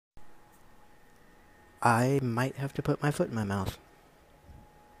I might have to put my foot in my mouth.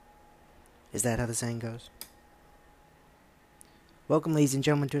 Is that how the saying goes? Welcome, ladies and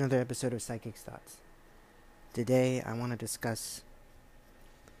gentlemen, to another episode of Psychic's Thoughts. Today, I want to discuss,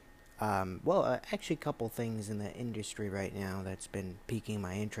 actually a couple things in the industry right now that's been piquing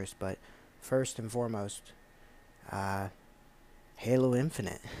my interest, but first and foremost, Halo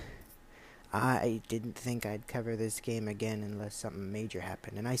Infinite. I didn't think I'd cover this game again unless something major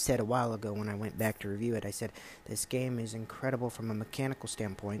happened. And I said a while ago when I went back to review it, I said, this game is incredible from a mechanical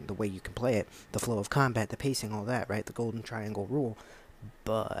standpoint, the way you can play it, the flow of combat, the pacing, all that, right? The golden triangle rule.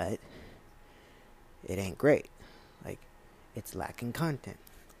 But it ain't great. Like, it's lacking content.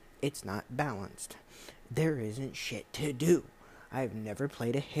 It's not balanced. There isn't shit to do. I've never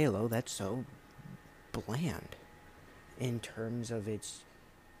played a Halo that's so bland in terms of its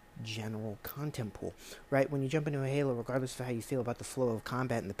general content pool, right? When you jump into a Halo, regardless of how you feel about the flow of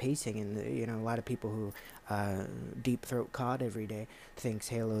combat and the pacing, and a lot of people who deep throat COD every day thinks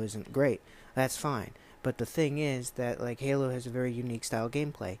Halo isn't great. That's fine, but the thing is that like Halo has a very unique style of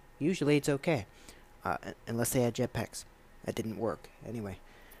gameplay. Usually, it's okay, unless they had jetpacks. That didn't work anyway.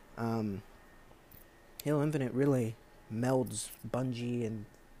 Halo Infinite really melds Bungie and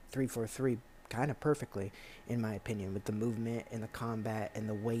 343 kind of perfectly, in my opinion, with the movement and the combat and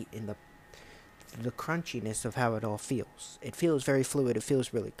the weight and the crunchiness of how it all feels. It feels very fluid. It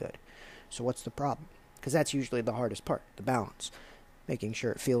feels really good. So what's the problem? Because that's usually the hardest part, the balance. Making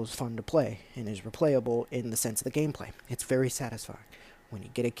sure it feels fun to play and is replayable in the sense of the gameplay. It's very satisfying when you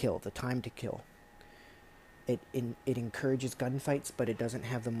get a kill, the time to kill. It encourages gunfights, but it doesn't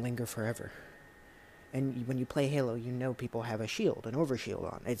have them linger forever. And when you play Halo, you know people have a shield, an overshield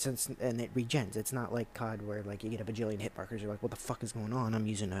on. And it regens. It's not like COD where like you get a bajillion hit markers. You're like, what the fuck is going on? I'm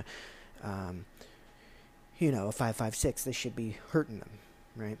using a 5.56. This should be hurting them,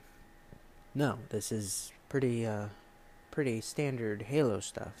 right? No, this is pretty standard Halo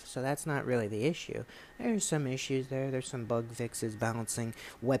stuff. So that's not really the issue. There's some issues there. There's some bug fixes, balancing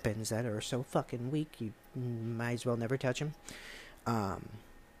weapons that are so fucking weak you might as well never touch them.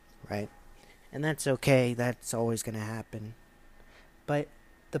 Right? And that's okay, that's always going to happen. But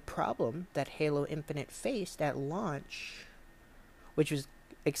the problem that Halo Infinite faced at launch, which was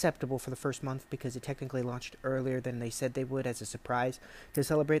acceptable for the first month because it technically launched earlier than they said they would as a surprise to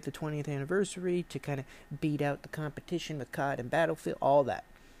celebrate the 20th anniversary, to kind of beat out the competition with COD and Battlefield, all that.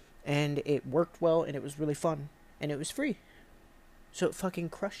 And it worked well, and it was really fun, and it was free. So it fucking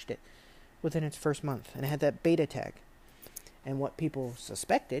crushed it within its first month, and it had that beta tag. And what people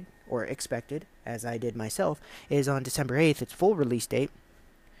suspected, or expected, as I did myself, is on December 8th, its full release date,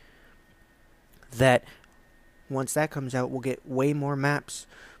 that once that comes out, we'll get way more maps,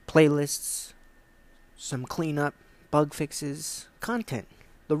 playlists, some cleanup, bug fixes, content.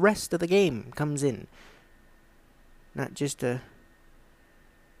 The rest of the game comes in. Not just a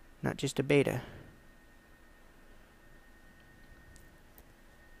beta.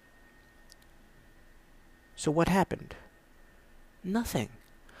 So what happened? Nothing.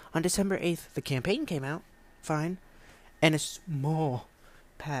 On December 8th, the campaign came out, fine, and a small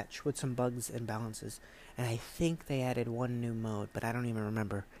patch with some bugs and balances. And I think they added one new mode, but I don't even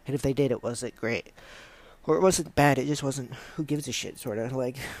remember. And if they did, it wasn't great. Or it wasn't bad, it just wasn't who gives a shit, sort of.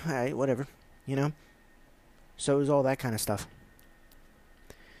 Like, alright, whatever, So it was all that kind of stuff.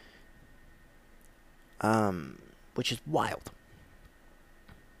 Which is wild.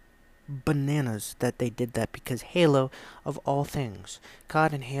 Bananas that they did that, because Halo, of all things,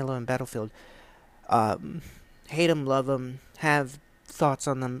 COD and Halo and Battlefield, hate them, love them, have thoughts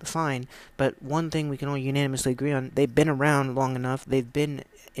on them, fine, but one thing we can all unanimously agree on: they've been around long enough, they've been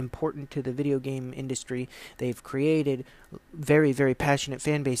important to the video game industry, they've created very, very passionate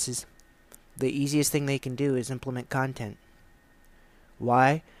fan bases. The easiest thing they can do is implement content.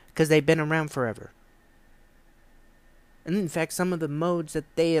 Why? Because they've been around forever. And in fact, some of the modes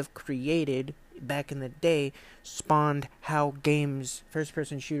that they have created back in the day spawned how games,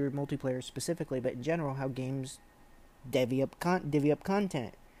 first-person shooter multiplayer specifically, but in general, how games divvy up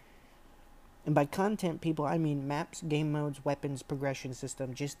content. And by content, people, I mean maps, game modes, weapons, progression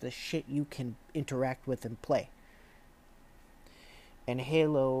system, just the shit you can interact with and play. And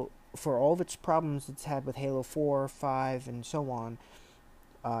Halo, for all of its problems it's had with Halo 4, 5, and so on,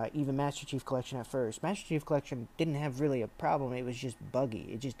 even Master Chief Collection at first. Master Chief Collection didn't have really a problem. It was just buggy.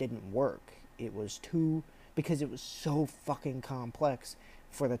 It just didn't work. It was because it was so fucking complex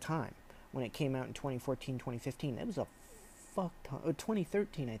for the time. When it came out in 2014, 2015, it was a fuck ton, or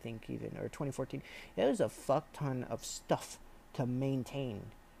 2013 I think even, or 2014, it was a fuck ton of stuff to maintain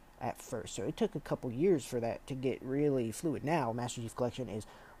at first. So it took a couple years for that to get really fluid. Now, Master Chief Collection is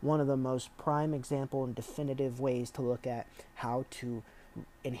one of the most prime example and definitive ways to look at how to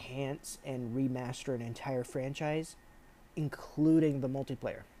enhance and remaster an entire franchise, including the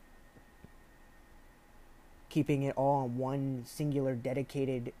multiplayer. Keeping it all on one singular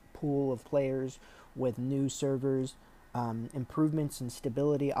dedicated pool of players with new servers, improvements in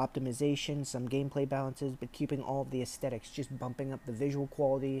stability, optimization, some gameplay balances, but keeping all of the aesthetics, just bumping up the visual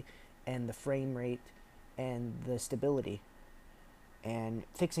quality and the frame rate and the stability, and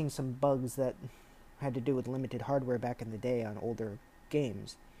fixing some bugs that had to do with limited hardware back in the day on older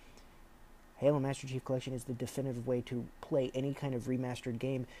games. Halo Master Chief Collection is the definitive way to play any kind of remastered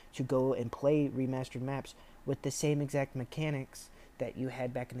game, to go and play remastered maps with the same exact mechanics that you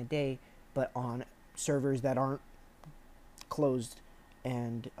had back in the day, but on servers that aren't closed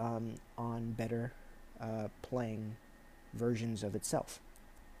and on better playing versions of itself.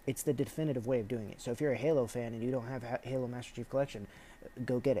 It's the definitive way of doing it. So if you're a Halo fan and you don't have Halo Master Chief Collection,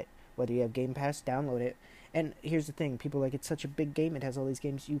 go get it. Whether you have Game Pass, download it. And here's the thing, people are like, it's such a big game, it has all these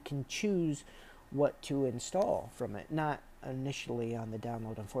games. You can choose what to install from it. Not initially on the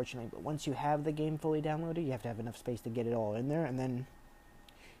download, unfortunately, but once you have the game fully downloaded, you have to have enough space to get it all in there, and then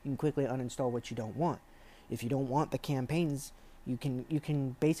you can quickly uninstall what you don't want. If you don't want the campaigns, you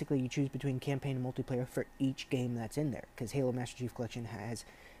can basically choose between campaign and multiplayer for each game that's in there, because Halo Master Chief Collection has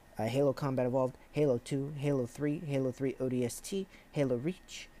Halo Combat Evolved, Halo 2, Halo 3, Halo 3 ODST, Halo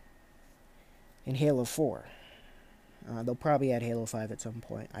Reach, and Halo 4. They'll probably add Halo 5 at some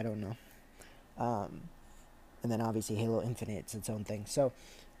point. I don't know. And then obviously Halo Infinite, it's its own thing. So,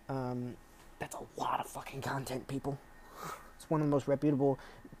 that's a lot of fucking content, people. It's one of the most reputable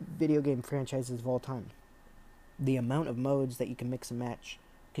video game franchises of all time. The amount of modes that you can mix and match,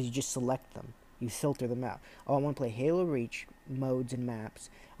 because you just select them. You filter them out. Oh, I want to play Halo Reach modes and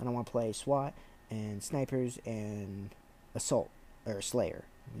maps, and I want to play SWAT and snipers and assault or Slayer,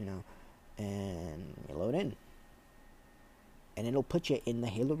 and you load in, and it'll put you in the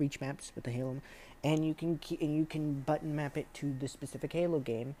Halo Reach maps with the Halo, and you can button map it to the specific Halo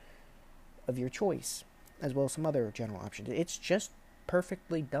game of your choice, as well as some other general options. It's just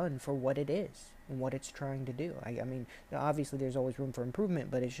perfectly done for what it is and what it's trying to do. I mean, obviously there's always room for improvement,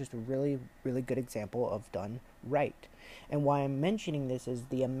 but it's just a really, really good example of done right. And why I'm mentioning this is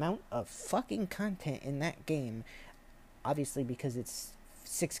the amount of fucking content in that game, obviously because it's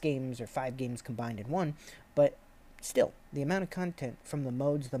 6 games or 5 games combined in one, but still, the amount of content from the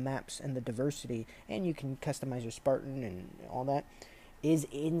modes, the maps, and the diversity, and you can customize your Spartan and all that, is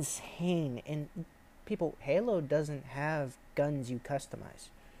insane. And people, Halo doesn't have guns you customize,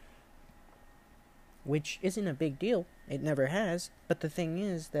 which isn't a big deal. It never has. But the thing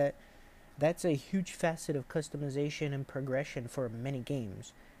is that that's a huge facet of customization and progression for many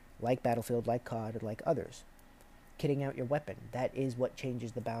games, like Battlefield, like COD, like others. Kitting out your weapon, that is what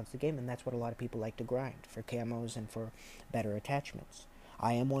changes the balance of the game, and that's what a lot of people like to grind for camos and for better attachments.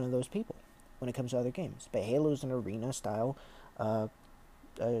 I am one of those people when it comes to other games, but Halo's an arena style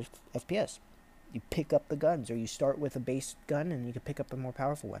FPS. You pick up the guns, or you start with a base gun and you can pick up the more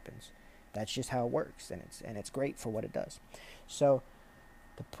powerful weapons. That's just how it works, and it's great for what it does. So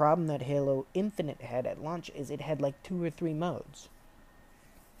the problem that Halo Infinite had at launch is it had like 2 or 3 modes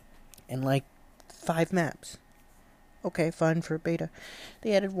and like 5 maps. Okay, fine for beta.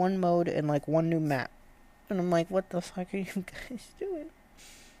 They added 1 mode and like 1 new map. And I'm like, what the fuck are you guys doing?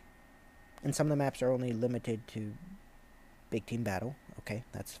 And some of the maps are only limited to Big Team Battle. Okay,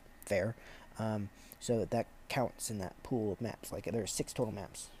 that's fair. So that counts in that pool of maps. Like, there are 6 total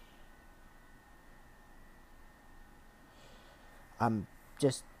maps. I'm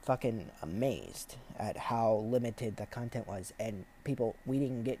just fucking amazed at how limited the content was. And people, we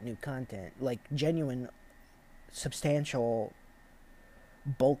didn't get new content. Like, genuine substantial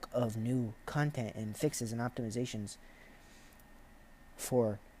bulk of new content and fixes and optimizations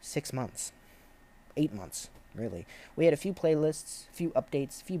for 6 months, 8 months, really. We had a few playlists, a few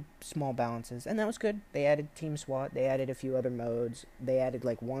updates, a few small balances, and that was good. They added Team SWAT, they added a few other modes, they added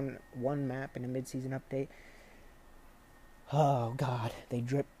like one map in a mid-season update. Oh god, they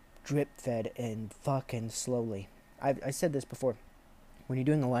drip fed and fucking slowly. I said this before. When you're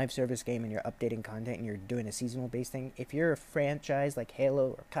doing a live service game and you're updating content and you're doing a seasonal based thing, if you're a franchise like Halo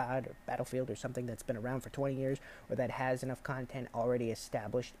or COD or Battlefield or something that's been around for 20 years or that has enough content already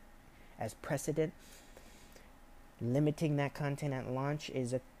established as precedent, limiting that content at launch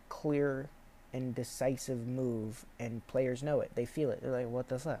is a clear and decisive move, and players know it. They feel it. They're like, what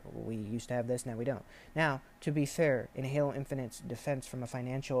the fuck? We used to have this, now we don't. Now, to be fair, in Halo Infinite's defense from a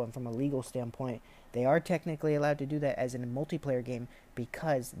financial and from a legal standpoint, they are technically allowed to do that as in a multiplayer game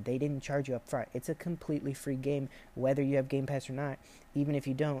because they didn't charge you up front. It's a completely free game, whether you have Game Pass or not. Even if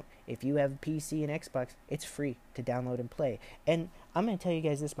you don't, if you have PC and Xbox, it's free to download and play. And I'm going to tell you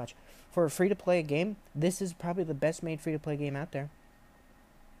guys this much. For a free-to-play game, this is probably the best-made free-to-play game out there.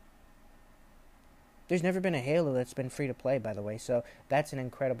 There's never been a Halo that's been free-to-play, by the way, so that's an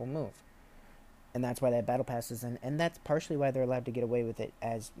incredible move. And that's why that Battle Pass is in, and that's partially why they're allowed to get away with it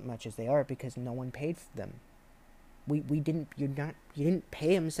as much as they are, because no one paid for them. You didn't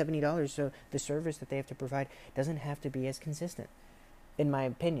pay them $70, so the service that they have to provide doesn't have to be as consistent. In my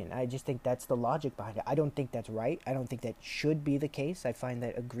opinion, I just think that's the logic behind it. I don't think that's right. I don't think that should be the case. I find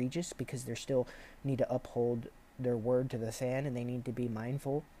that egregious because they still need to uphold their word to the fan, and they need to be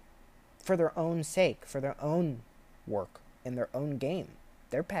mindful for their own sake, for their own work and their own game.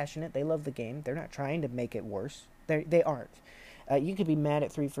 They're passionate. They love the game. They're not trying to make it worse. They aren't. You could be mad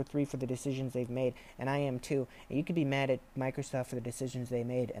at 343 for the decisions they've made, and I am too. And you could be mad at Microsoft for the decisions they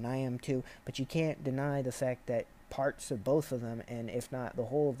made, and I am too. But you can't deny the fact that parts of both of them, and if not the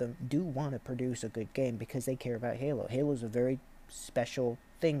whole of them, do want to produce a good game because they care about Halo. Halo is a very special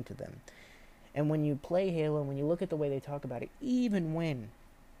thing to them. And when you play Halo, when you look at the way they talk about it, even when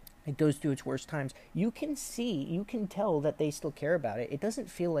it goes through its worst times, you can tell that they still care about it. It doesn't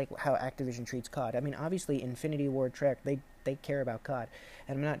feel like how Activision treats COD. I mean, obviously, Infinity Ward Trek, they care about COD.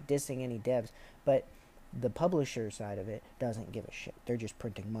 And I'm not dissing any devs, but the publisher side of it doesn't give a shit. They're just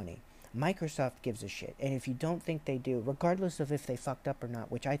printing money. Microsoft gives a shit. And if you don't think they do, regardless of if they fucked up or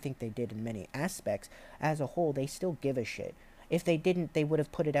not, which I think they did in many aspects, as a whole, they still give a shit. If they didn't, they would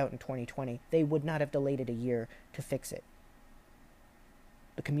have put it out in 2020. They would not have delayed it a year to fix it.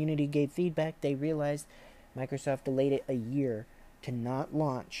 The community gave feedback. They realized Microsoft delayed it a year to not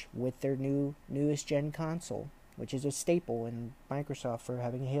launch with their newest gen console, which is a staple in Microsoft for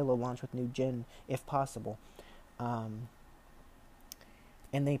having Halo launch with new gen if possible. And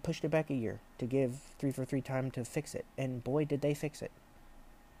they pushed it back a year to give 343 time to fix it. And boy, did they fix it.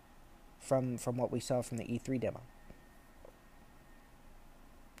 From what we saw from the E3 demo.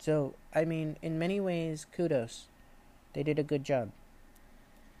 So, I mean, in many ways, kudos. They did a good job.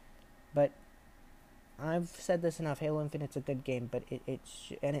 But I've said this enough. Halo Infinite's a good game, but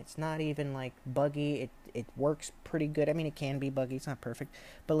it's not even like buggy. It works pretty good. I mean, it can be buggy. It's not perfect,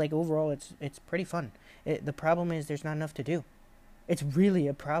 but like overall, it's pretty fun. The problem is there's not enough to do. It's really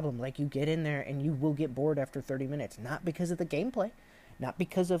a problem. Like you get in there and you will get bored after 30 minutes, not because of the gameplay, not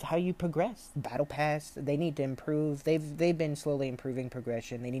because of how you progress. Battle Pass, they need to improve. They've been slowly improving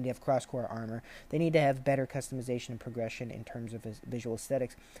progression. They need to have cross-core armor. They need to have better customization and progression in terms of visual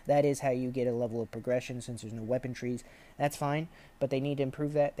aesthetics. That is how you get a level of progression since there's no weapon trees. That's fine, but they need to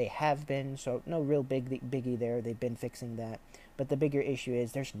improve that. They have been, so no real biggie there. They've been fixing that. But the bigger issue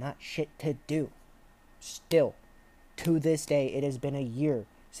is there's not shit to do. Still, to this day, it has been a year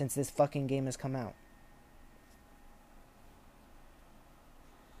since this fucking game has come out.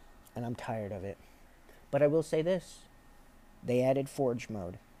 And I'm tired of it. But I will say this. They added Forge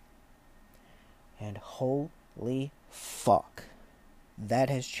mode. And holy fuck. That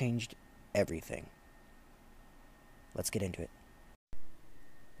has changed everything. Let's get into it.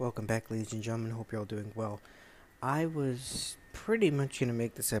 Welcome back, ladies and gentlemen. Hope you're all doing well. I was pretty much going to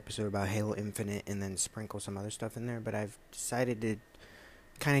make this episode about Halo Infinite and then sprinkle some other stuff in there, but I've decided to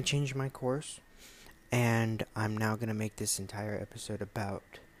kind of change my course. And I'm now going to make this entire episode about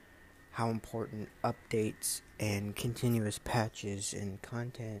how important updates and continuous patches and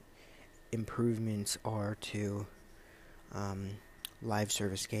content improvements are to live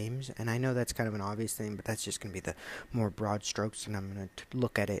service games. And I know that's kind of an obvious thing, but that's just going to be the more broad strokes, and I'm going to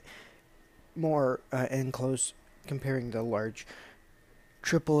look at it more and close, comparing the large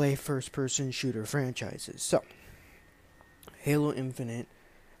AAA first-person shooter franchises. So, Halo Infinite,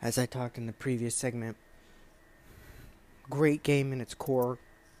 as I talked in the previous segment, great game in its core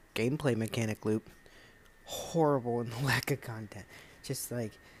gameplay mechanic loop, horrible in the lack of content. Just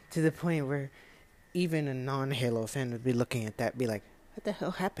like to the point where even a non-Halo fan would be looking at that and be like, what the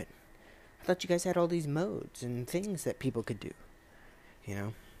hell happened? I thought you guys had all these modes and things that people could do. You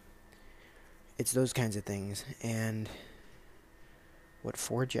know? It's those kinds of things. And what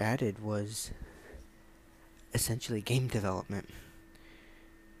Forge added was essentially game development.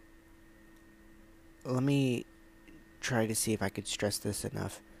 Let me try to see if I could stress this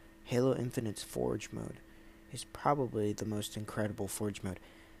enough. Halo Infinite's Forge mode is probably the most incredible Forge mode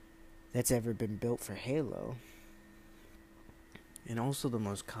that's ever been built for Halo, and also the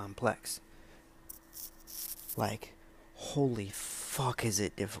most complex. Like, holy fuck, is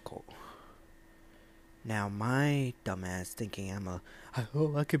it difficult. Now, my dumbass thinking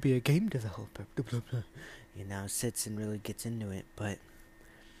I could be a game developer, blah, blah, blah, sits and really gets into it, but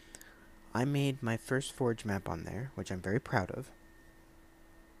I made my first Forge map on there, which I'm very proud of.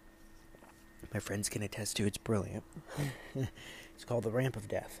 My friends can attest to, it's brilliant. It's called the Ramp of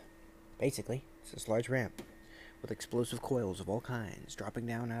Death. Basically, it's this large ramp with explosive coils of all kinds dropping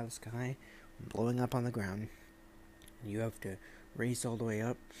down out of the sky and blowing up on the ground. And you have to race all the way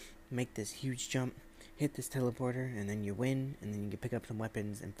up, make this huge jump, hit this teleporter, and then you win, and then you can pick up some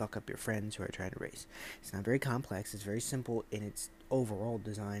weapons and fuck up your friends who are trying to race. It's not very complex, it's very simple in its overall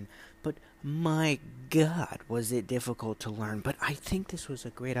design, but my god, was it difficult to learn. But I think this was a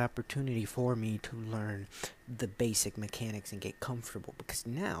great opportunity for me to learn the basic mechanics and get comfortable, because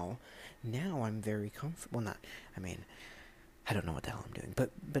now I'm very comfortable. I don't know what the hell I'm doing,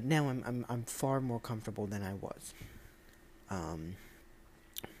 but now I'm far more comfortable than I was.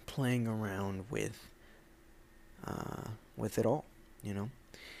 Playing around with it all,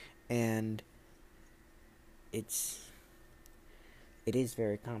 and it is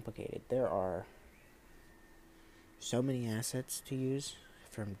very complicated. There are so many assets to use,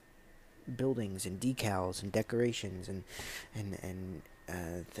 from buildings and decals and decorations and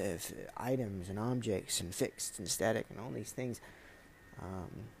the items and objects and fixed and static and all these things.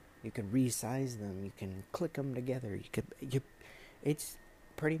 You can resize them. You can click them together. It's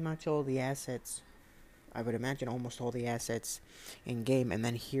pretty much all the assets. I would imagine almost all the assets in game, and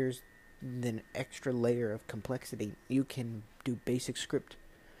then here's the extra layer of complexity. You can do basic script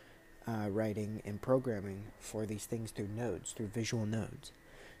writing and programming for these things through visual nodes.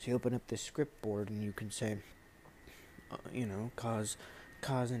 So you open up this script board and you can say, cause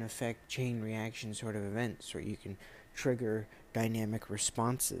and effect chain reaction sort of events, or you can trigger dynamic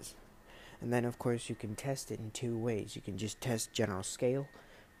responses. And then, of course, you can test it in two ways. You can just test general scale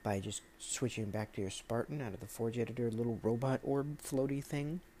by just switching back to your Spartan out of the Forge editor little robot orb floaty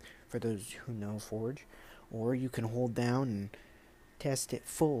thing, for those who know Forge. Or you can hold down and test it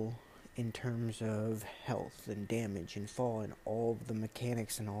full in terms of health and damage and fall, and all of the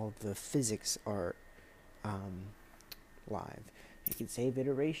mechanics and all of the physics are live. You can save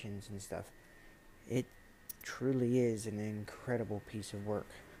iterations and stuff. It truly is an incredible piece of work.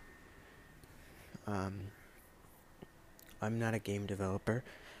 I'm not a game developer.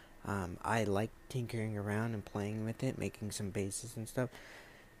 I like tinkering around and playing with it, making some bases and stuff.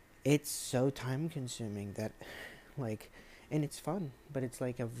 It's so time consuming that, and it's fun, but it's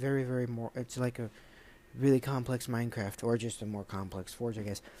like it's like a really complex Minecraft, or just a more complex Forge, I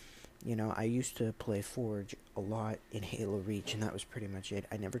guess. I used to play Forge a lot in Halo Reach, and that was pretty much it.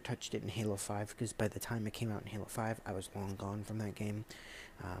 I never touched it in Halo 5, because by the time it came out in Halo 5, I was long gone from that game.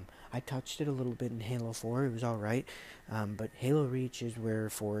 I touched it a little bit in Halo 4, it was alright, but Halo Reach is where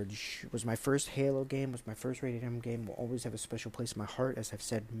Forge was my first Halo game, was my first rated M game, will always have a special place in my heart, as I've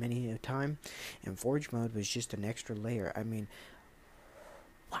said many a time, and Forge mode was just an extra layer. I mean,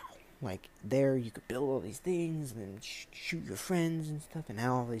 wow, there you could build all these things, and then shoot your friends and stuff, and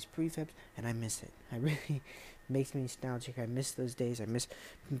have all these prefabs, and I miss it. I really makes me nostalgic. I miss those days. I miss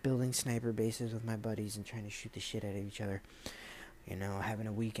building sniper bases with my buddies and trying to shoot the shit out of each other. Having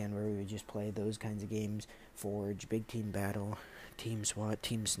a weekend where we would just play those kinds of games. Forge, big team battle, team SWAT,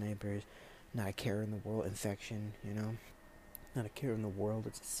 team snipers, not a care in the world, infection, not a care in the world.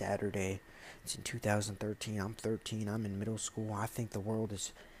 It's a Saturday. It's in 2013. I'm 13. I'm in middle school. I think the world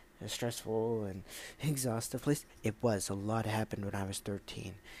is a stressful and exhaustive place. It was. A lot happened when I was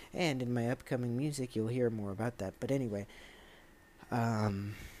 13. And in my upcoming music, you'll hear more about that. But anyway,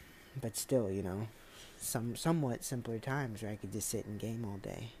 but still, somewhat simpler times where I could just sit and game all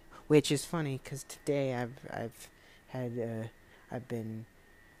day. Which is funny, because today I've been,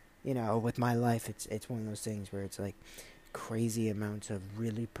 with my life, it's one of those things where it's like crazy amounts of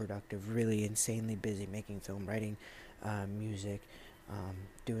really productive, really insanely busy, making film, writing music,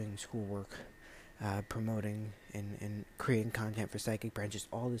 doing schoolwork, promoting and creating content for Psychic Brand, just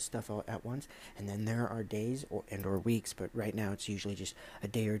all this stuff all at once. And then there are days or weeks, but right now it's usually just a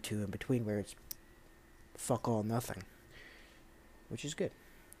day or two in between where it's fuck all nothing, which is good.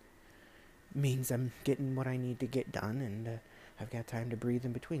 Means I'm getting what I need to get done, and I've got time to breathe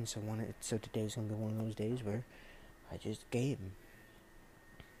in between. So today's gonna be one of those days where I just game.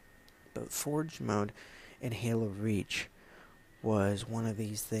 But Forge mode in Halo Reach was one of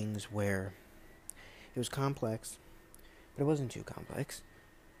these things where it was complex, but it wasn't too complex.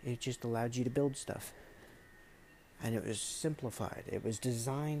 It just allowed you to build stuff, and it was simplified. It was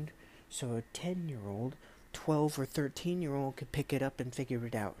designed so a 10-year-old, 12 or 13-year-old could pick it up and figure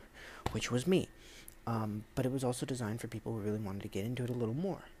it out, which was me. But it was also designed for people who really wanted to get into it a little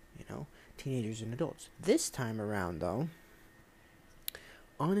more, teenagers and adults. This time around, though,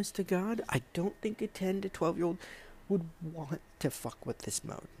 honest to God, I don't think a 10 to 12-year-old would want to fuck with this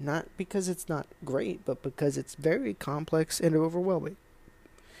mode. Not because it's not great, but because it's very complex and overwhelming.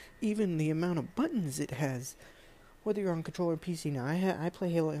 Even the amount of buttons it has, whether you're on controller or PC. Now, I play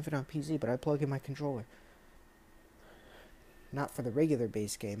Halo Infinite on PC, but I plug in my controller. Not for the regular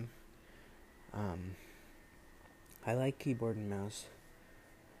base game. I like keyboard and mouse.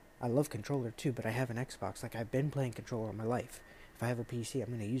 I love controller too, but I have an Xbox. Like, I've been playing controller all my life. If I have a PC, I'm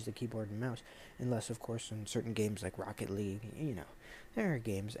going to use the keyboard and mouse. Unless, of course, in certain games like Rocket League, there are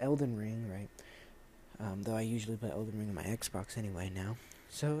games. Elden Ring, right? Though I usually play Elden Ring on my Xbox anyway now.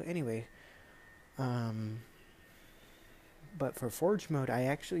 So, anyway. But for Forge mode, I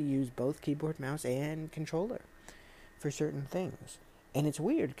actually use both keyboard, mouse, and controller for certain things. And it's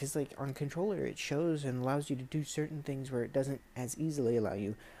weird, because, like, on controller, it shows and allows you to do certain things where it doesn't as easily allow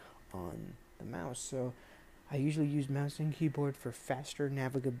you on the mouse. So I usually use mouse and keyboard for faster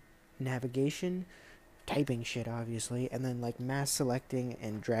navigation, typing shit, obviously, and then, like, mass selecting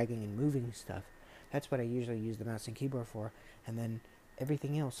and dragging and moving stuff. That's what I usually use the mouse and keyboard for. And then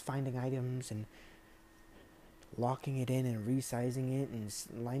everything else, finding items and locking it in and resizing it and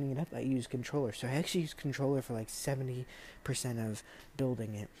lining it up, I use controller. So I actually use controller for like 70% of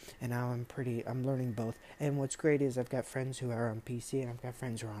building it, and now I'm learning both. And what's great is I've got friends who are on PC and I've got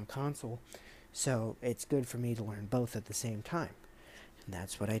friends who are on console, so it's good for me to learn both at the same time. And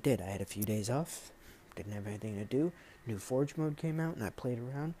that's what I did. I had a few days off, didn't have anything to do. New Forge mode came out and I played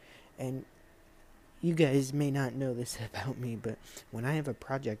around. And you guys may not know this about me, but when I have a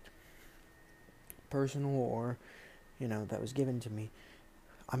project, personal or that was given to me,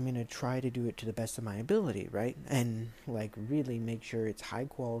 I'm gonna try to do it to the best of my ability, right? And like really make sure it's high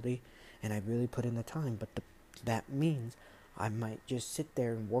quality and I really put in the time. But that means I might just sit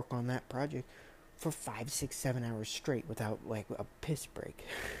there and work on that project for 5, 6, 7 hours straight without like a piss break.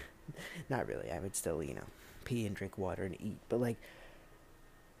 Not really. I would still pee and drink water and eat, but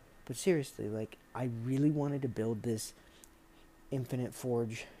seriously, like, I really wanted to build this Infinite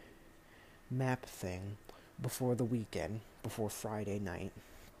Forge map thing before the weekend, before Friday night.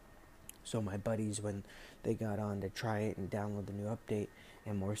 So my buddies, when they got on to try it and download the new update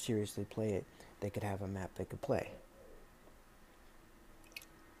and more seriously play it, they could have a map they could play.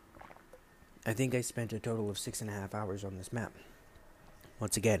 I think I spent a total of 6.5 hours on this map.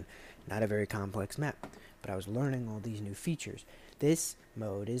 Once again, not a very complex map, but I was learning all these new features. This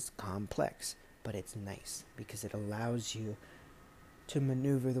mode is complex, but it's nice because it allows you to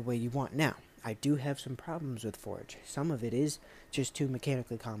maneuver the way you want. Now, I do have some problems with Forge. Some of it is just too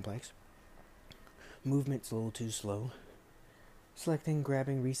mechanically complex. Movement's a little too slow. Selecting,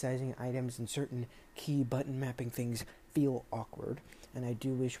 grabbing, resizing items, and certain key button mapping things feel awkward. And I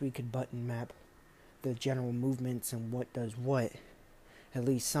do wish we could button map the general movements and what does what. At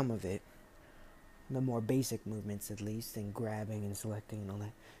least some of it. The more basic movements, at least, and grabbing and selecting and all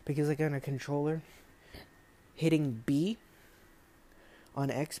that. Because like on a controller, hitting B on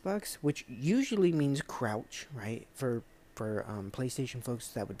Xbox, which usually means crouch, right? For PlayStation folks,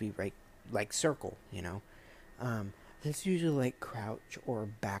 that would be right, like circle, It's usually like crouch or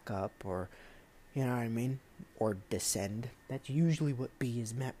back up or, you know what I mean? Or descend. That's usually what B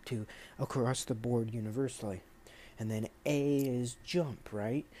is mapped to across the board universally. And then A is jump,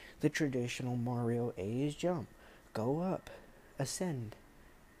 right? The traditional Mario A is jump. Go up. Ascend.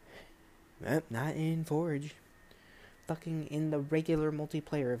 Not in Forge. Fucking in the regular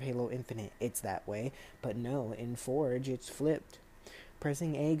multiplayer of Halo Infinite, it's that way. But no, in Forge, it's flipped.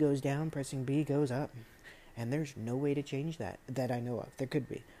 Pressing A goes down, pressing B goes up. And there's no way to change that I know of. There could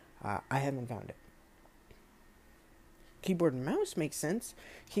be. I haven't found it. Keyboard and mouse makes sense.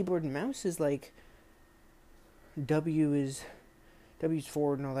 Keyboard and mouse is like... W's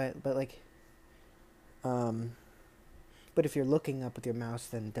forward and all that, but but if you're looking up with your mouse,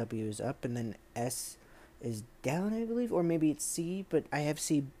 then W is up, and then S is down, I believe, or maybe it's C, but I have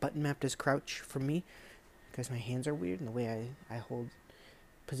C button mapped as crouch for me, because my hands are weird in the way I hold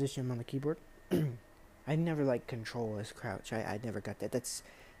position on the keyboard. I never control as crouch. I never got that. That's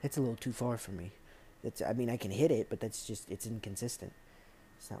a little too far for me. I can hit it, but it's inconsistent.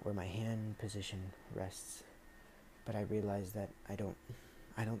 It's not where my hand position rests. But I realized that I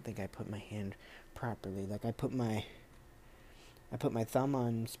don't think I put my hand properly. Like I put my thumb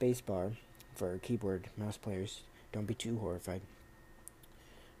on spacebar for keyboard mouse players. Don't be too horrified.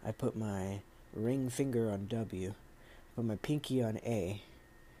 I put my ring finger on W. I put my pinky on A.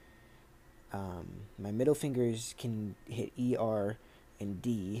 My middle fingers can hit ER and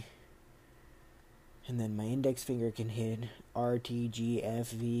D. and then my index finger can hit R, T, G,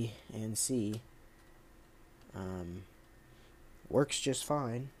 F, V, and C. Works just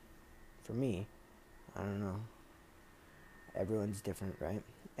fine for me. I don't know. Everyone's different, right?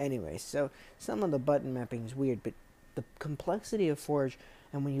 Anyway, so some of the button mapping is weird, but the complexity of Forge,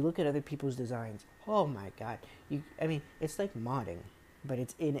 and when you look at other people's designs, oh my god. It's like modding, but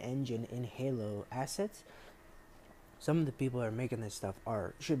it's in-engine, in Halo assets. Some of the people that are making this stuff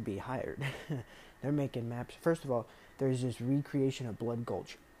should be hired. They're making maps. First of all, there's this recreation of Blood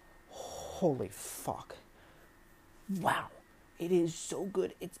Gulch. Holy fuck. Wow. It is so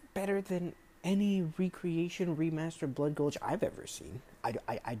good. It's better than any recreation, remastered Blood Gulch I've ever seen.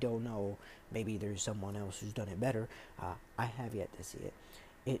 I don't know. Maybe there's someone else who's done it better. I have yet to see it.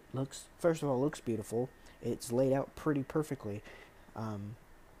 It looks, first of all, looks beautiful. It's laid out pretty perfectly. And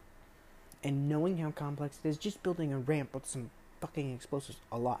knowing how complex it is, just building a ramp with some fucking explosives,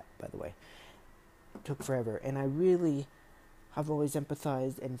 a lot, by the way, took forever. And I really have always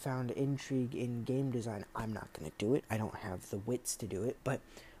empathized and found intrigue in game design. I'm not going to do it. I don't have the wits to do it, but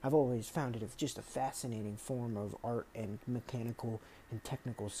I've always found it just a fascinating form of art and mechanical and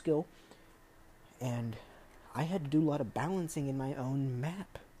technical skill. And I had to do a lot of balancing in my own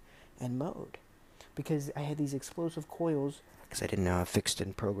map and mode, because I had these explosive coils, because I didn't know how fixed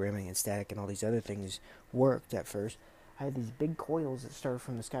and programming and static and all these other things worked at first. I had these big coils that started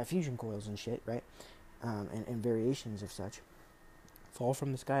from the sky, fusion coils and shit, right? And variations of such, fall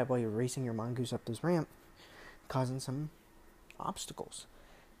from the sky while you're racing your mongoose up this ramp, causing some obstacles.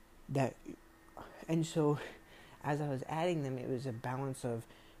 And so, as I was adding them, it was a balance of,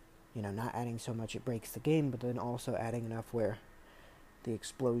 not adding so much it breaks the game, but then also adding enough where the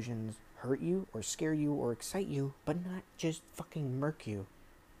explosions hurt you or scare you or excite you, but not just fucking murk you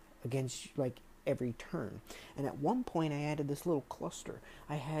against every turn. And at one point I added this little cluster.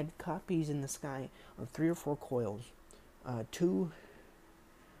 I had copies in the sky of 3 or 4 coils,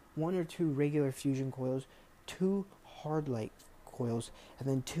 1 or 2 regular fusion coils, 2 hard light coils, and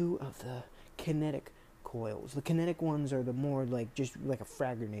then 2 of the kinetic coils. The kinetic ones are the more just like a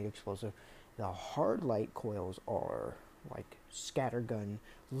frag grenade explosive. The hard light coils are like scattergun,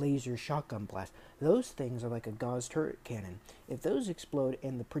 laser, shotgun blast. Those things are like a Gauss turret cannon. If those explode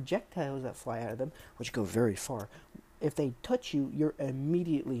and the projectiles that fly out of them, which go very far, if they touch you, you're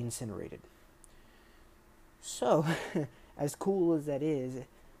immediately incinerated. So, as cool as that is,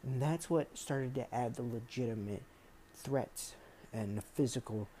 that's what started to add the legitimate threats and the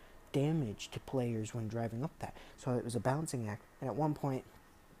physical damage to players when driving up that. So it was a balancing act. And at one point,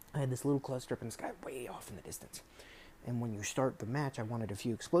 I had this little cluster up in the sky way off in the distance. And when you start the match, I wanted a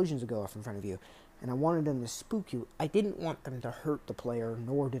few explosions to go off in front of you. And I wanted them to spook you. I didn't want them to hurt the player,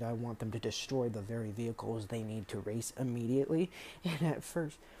 nor did I want them to destroy the very vehicles they need to race immediately. And at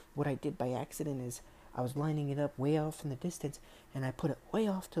first, what I did by accident is I was lining it up way off in the distance, and I put it way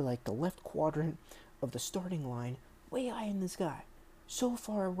off to the left quadrant of the starting line, way high in the sky. So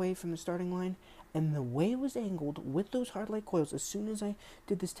far away from the starting line, and the way it was angled with those hard light coils, as soon as I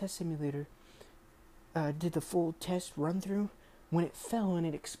did this test simulator, did the full test run through, when it fell and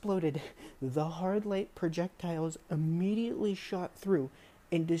it exploded, the hard light projectiles immediately shot through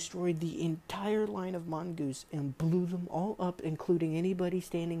and destroyed the entire line of mongoose and blew them all up, including anybody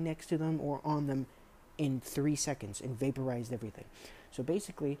standing next to them or on them, in 3 seconds, and vaporized everything. So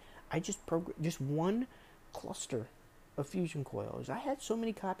basically, I just just one cluster of fusion coils. I had so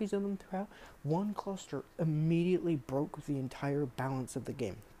many copies of them throughout. One cluster immediately broke the entire balance of the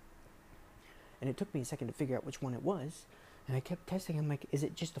game. And it took me a second to figure out which one it was. And I kept testing. I'm like, is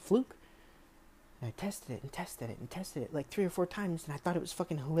it just a fluke? And I tested it and tested it and tested it 3 or 4 times. And I thought it was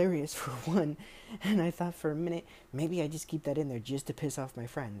fucking hilarious for one. And I thought for a minute, maybe I just keep that in there just to piss off my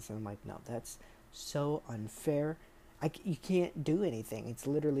friends. And I'm like, no, that's so unfair. You can't do anything. It's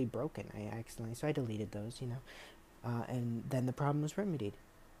literally broken. So I deleted those, and then the problem was remedied.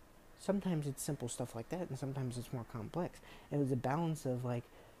 Sometimes it's simple stuff like that, and sometimes it's more complex. It was a balance of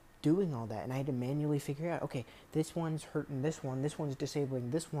doing all that, and I had to manually figure out, okay, this one's hurting this one's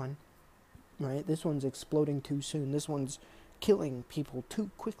disabling this one, right? This one's exploding too soon, this one's killing people too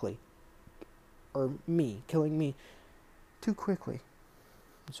quickly, or killing me too quickly.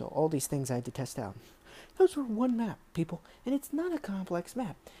 So all these things I had to test out. Those were one map, people, and it's not a complex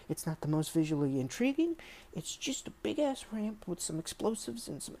map. It's not the most visually intriguing. It's just a big-ass ramp with some explosives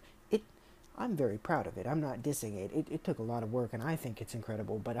and I'm very proud of it. I'm not dissing it. It took a lot of work, and I think it's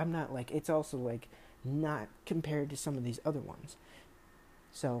incredible, but I'm not it's also not compared to some of these other ones.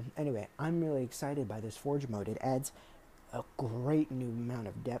 So anyway, I'm really excited by this Forge mode. It adds a great new amount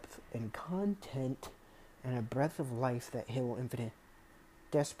of depth and content and a breath of life that Halo Infinite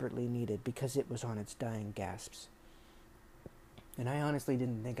desperately needed because it was on its dying gasps. And I honestly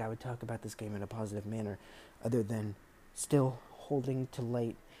didn't think I would talk about this game in a positive manner, other than still holding to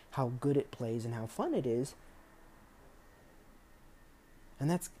light how good it plays and how fun it is. And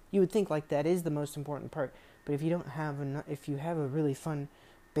that's, you would think like that is the most important part. But if you don't have if you have a really fun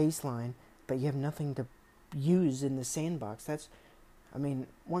baseline, but you have nothing to use in the sandbox,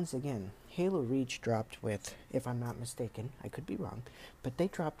 once again, Halo Reach dropped with, if I'm not mistaken, I could be wrong, but they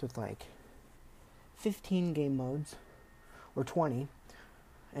dropped with like 15 game modes, or 20,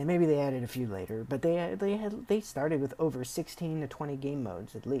 and maybe they added a few later, but they started with over 16 to 20 game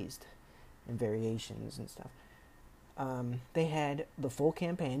modes at least, and variations and stuff. They had the full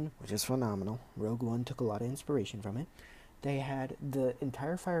campaign, which is phenomenal. Rogue One took a lot of inspiration from it. They had the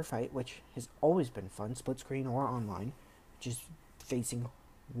entire firefight, which has always been fun, split screen or online, just facing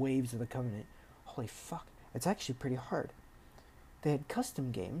waves of the Covenant. Holy fuck, it's actually pretty hard. They had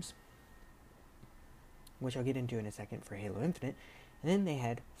custom games, which I'll get into in a second for Halo Infinite, and then they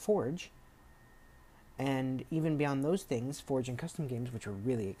had Forge, and even beyond those things, Forge and custom games, which were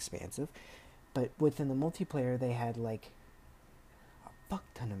really expansive, but within the multiplayer, they had like a fuck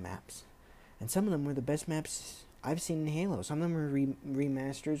ton of maps, and some of them were the best maps I've seen in Halo. Some of them were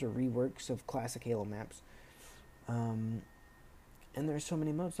remasters or reworks of classic Halo maps, and there's so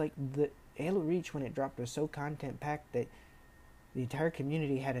many modes. Like the Halo Reach, when it dropped, was so content packed that the entire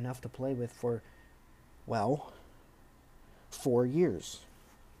community had enough to play with for, 4 years.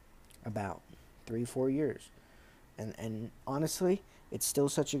 About 3-4 years. And honestly, it's still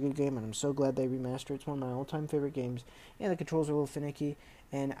such a good game, and I'm so glad they remastered. It's one of my all-time favorite games. Yeah, the controls are a little finicky,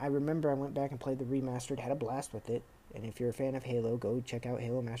 and I remember I went back and played the remastered, had a blast with it. And if you're a fan of Halo, go check out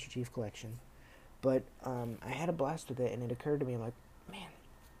Halo Master Chief Collection. But I had a blast with it, and it occurred to me, like,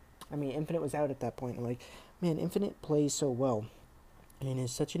 Infinite was out at that point. I'm like, man, Infinite plays so well, and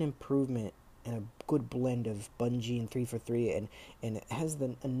is such an improvement and a good blend of Bungie and 343, and it has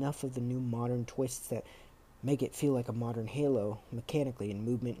enough of the new modern twists that make it feel like a modern Halo mechanically, and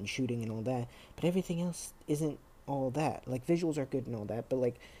movement and shooting and all that. But everything else isn't all that. Like, visuals are good and all that, but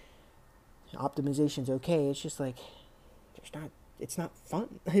like, optimization's okay. It's just like, it's not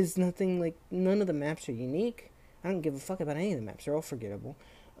fun. There's nothing, like, none of the maps are unique. I don't give a fuck about any of the maps. They're all forgettable.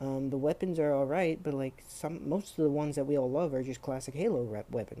 The weapons are alright, but like most of the ones that we all love are just classic Halo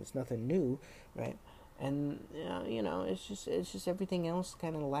weapons, nothing new, right? And it's just everything else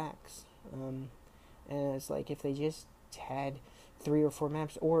kind of lacks. And it's like, if they just had 3 or 4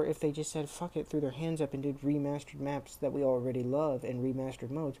 maps, or if they just said fuck it, threw their hands up and did remastered maps that we already love and remastered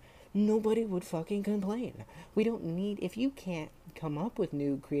modes, nobody would fucking complain. We don't need, if you can't come up with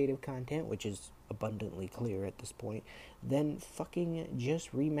new creative content, which is abundantly clear at this point, then fucking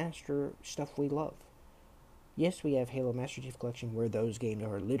just remaster stuff we love. Yes, we have Halo Master Chief Collection where those games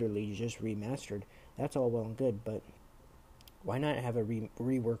are literally just remastered. That's all well and good, but why not have a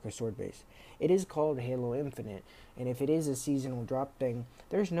rework of Sword Base? It is called Halo Infinite, and if it is a seasonal drop thing,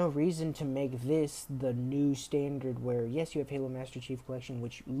 there's no reason to make this the new standard where, yes, you have Halo Master Chief Collection,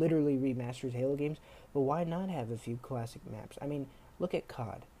 which literally remasters Halo games, but why not have a few classic maps? Look at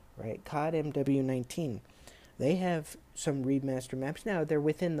COD, right? COD MW19. They have some remaster maps. Now, they're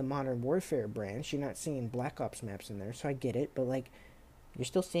within the Modern Warfare branch. You're not seeing Black Ops maps in there, so I get it, but like, you're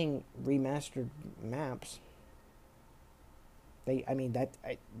still seeing remastered maps.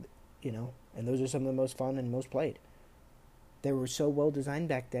 And those are some of the most fun and most played. They were so well designed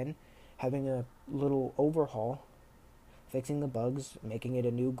back then, having a little overhaul, fixing the bugs, making it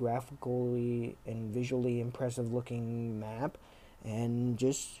a new graphically and visually impressive looking map, and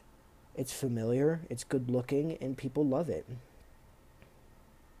just, it's familiar, it's good looking, and people love it.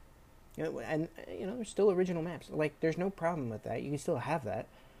 There's still original maps. Like, there's no problem with that. You can still have that.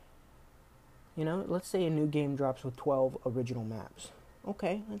 Let's say a new game drops with 12 original maps.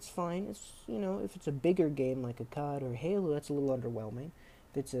 Okay, that's fine. It's, if it's a bigger game like a COD or Halo, that's a little underwhelming.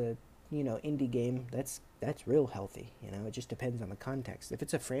 If it's a, indie game, that's real healthy. It just depends on the context. If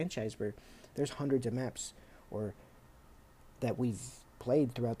it's a franchise where there's hundreds of maps, or that we've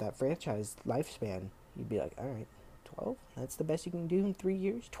played throughout that franchise lifespan, you'd be like, alright, 12? That's the best you can do in 3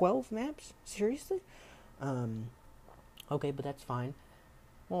 years? 12 maps? Seriously? Okay, but that's fine.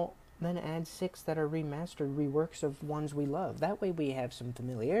 Well, then add 6 that are remastered reworks of ones we love. That way we have some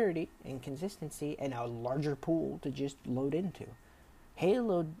familiarity and consistency and a larger pool to just load into.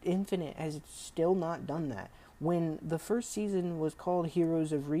 Halo Infinite has still not done that. When the first season was called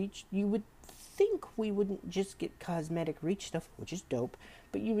Heroes of Reach, you would think we wouldn't just get cosmetic Reach stuff, which is dope,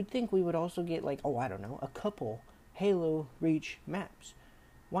 but you would think we would also get, like, a couple Halo Reach maps.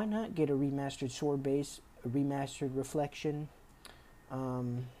 Why not get a remastered Sword Base, a remastered Reflection,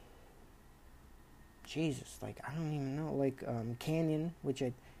 Um, Jesus, like, I don't even know, like, Canyon, which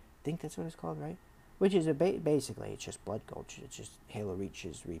I think that's what it's called, right? Which is basically, it's just Blood Gulch. It's just Halo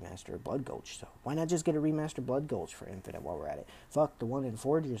Reach's remaster of Blood Gulch. So why not just get a remastered Blood Gulch for Infinite while we're at it? Fuck, the one in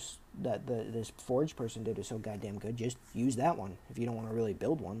Forge that this Forge person did is so goddamn good. Just use that one if you don't want to really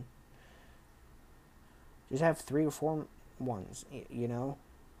build one. Just have 3 or 4 ones, you know?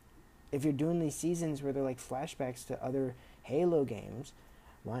 If you're doing these seasons where they're like flashbacks to other Halo games,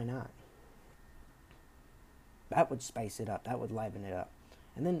 why not? That would spice it up. That would liven it up.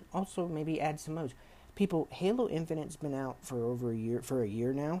 And then also maybe add some modes. People, Halo Infinite's been out for over a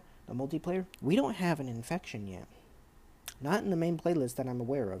year now, the multiplayer. We don't have an infection yet. Not in the main playlist that I'm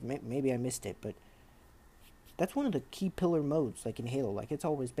aware of. Maybe I missed it, but that's one of the key pillar modes, like in Halo. Like, it's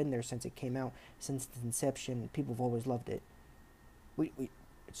always been there since it came out, since the inception. People have always loved it.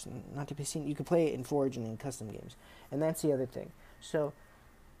 It's not to be seen. You can play it in Forge and in custom games. And that's the other thing. So,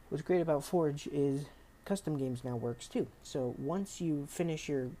 what's great about Forge is custom games now works too. So once you finish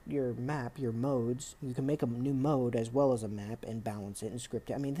your map, your modes, you can make a new mode as well as a map and balance it and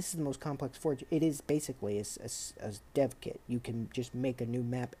script it. I mean, this is the most complex Forge. It is basically a dev kit. You can just make a new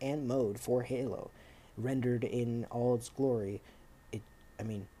map and mode for Halo, rendered in all its glory. It's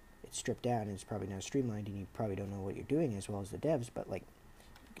stripped down and it's probably not streamlined, and you probably don't know what you're doing as well as the devs, but like,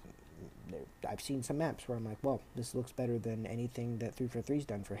 I've seen some maps where I'm like, well, this looks better than anything that 343's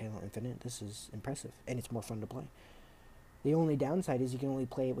done for Halo Infinite. This is impressive, and it's more fun to play. The only downside is you can only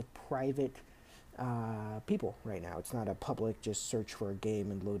play it with private people right now. It's not a public, just search for a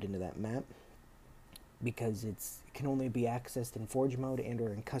game and load into that map, because it can only be accessed in Forge mode and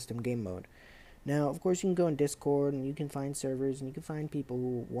or in custom game mode. Now, of course, you can go in Discord, and you can find servers, and you can find people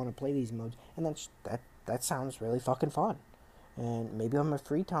who want to play these modes, and that sounds really fucking fun. And maybe on my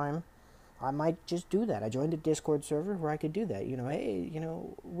free time, I might just do that. I joined a Discord server where I could do that. Hey,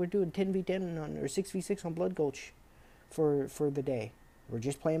 we're doing 10v10 or 6v6 on Blood Gulch for the day. We're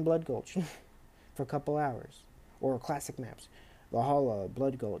just playing Blood Gulch for a couple hours. Or classic maps. Valhalla,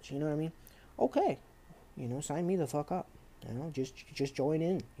 Blood Gulch, you know what I mean? Okay. Sign me the fuck up. Just join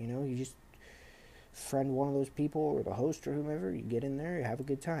in. You just friend one of those people or the host or whomever. You get in there, you have a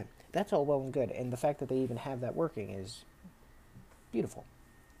good time. That's all well and good. And the fact that they even have that working is beautiful.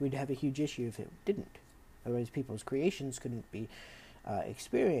 We'd have a huge issue if it didn't. Otherwise, people's creations couldn't be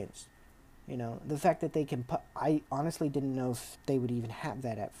experienced. The fact that they can I honestly didn't know if they would even have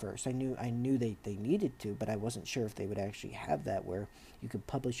that at first. I knew they needed to, but I wasn't sure if they would actually have that where you could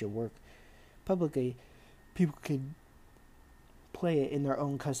publish your work publicly. People could play it in their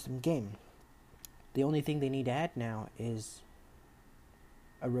own custom game. The only thing they need to add now is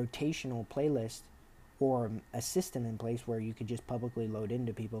a rotational playlist or a system in place where you could just publicly load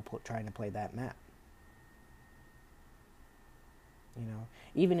into people trying to play that map.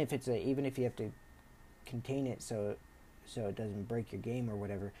 Even if you have to contain it so it doesn't break your game or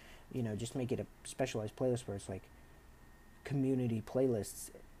whatever, just make it a specialized playlist where it's like community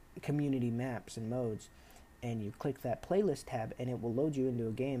playlists, community maps and modes, and you click that playlist tab and it will load you into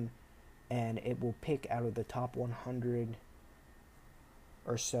a game, and it will pick out of the top 100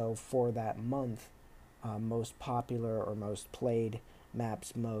 or so for that month most popular or most played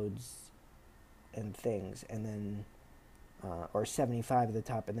maps, modes, and things, and then or 75 at the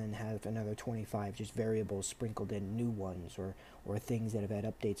top, and then have another 25 just variables sprinkled in, new ones, or things that have had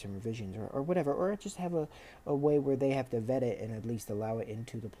updates and revisions, or whatever, or just have a way where they have to vet it and at least allow it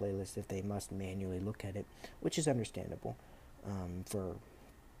into the playlist if they must manually look at it, which is understandable,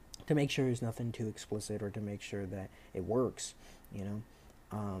 to make sure there's nothing too explicit, or to make sure that it works,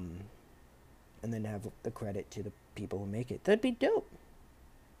 and then have the credit to the people who make it. That'd be dope.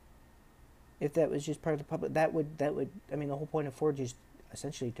 If that was just part of the public, that would I mean, the whole point of Forge is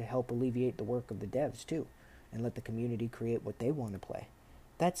essentially to help alleviate the work of the devs too, and let the community create what they want to play.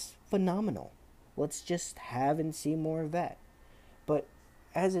 That's phenomenal. Let's just have and see more of that. But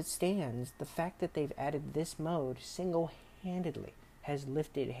as it stands, the fact that they've added this mode single-handedly has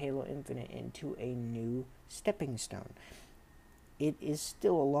lifted Halo Infinite into a new stepping stone. It is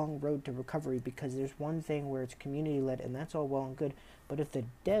still a long road to recovery, because there's one thing where it's community-led, and that's all well and good, but if the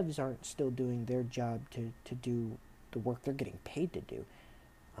devs aren't still doing their job to do the work they're getting paid to do,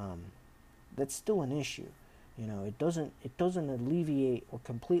 that's still an issue. It doesn't alleviate or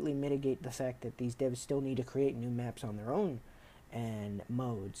completely mitigate the fact that these devs still need to create new maps on their own and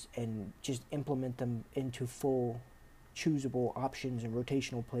modes, and just implement them into full choosable options and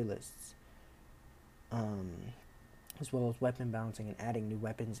rotational playlists. As well as weapon balancing and adding new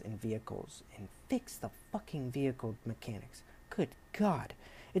weapons and vehicles, and fix the fucking vehicle mechanics. Good God,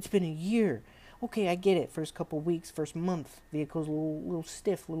 it's been a year. Okay, I get it. First couple weeks, first month, vehicle's a little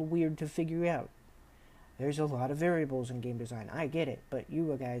stiff, a little weird to figure out. There's a lot of variables in game design. I get it, but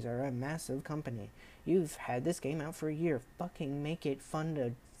you guys are a massive company. You've had this game out for a year. Fucking make it fun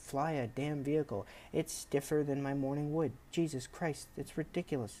to fly a damn vehicle. It's stiffer than my morning wood. Jesus Christ, it's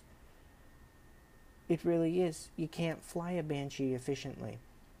ridiculous. It really is. You can't fly a Banshee efficiently.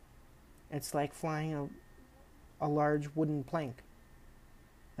 It's like flying a large wooden plank.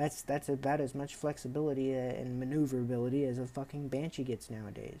 That's about as much flexibility and maneuverability as a fucking Banshee gets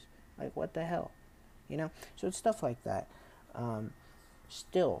nowadays. Like, what the hell? You know? So it's stuff like that.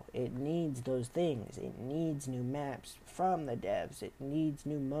 Still, it needs those things. It needs new maps from the devs. It needs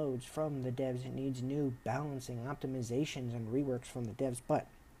new modes from the devs. It needs new balancing, optimizations, and reworks from the devs. But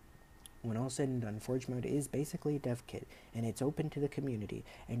when all said and done, Forge Mode is basically a dev kit, and it's open to the community,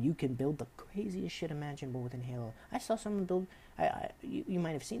 and you can build the craziest shit imaginable within Halo. I saw someone build, you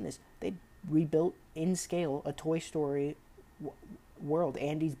might have seen this, they rebuilt in scale a Toy Story world,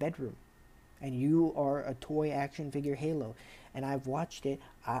 Andy's bedroom, and you are a toy action figure Halo, and I've watched it.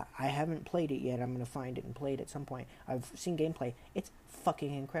 I haven't played it yet. I'm going to find it and play it at some point. I've seen gameplay. It's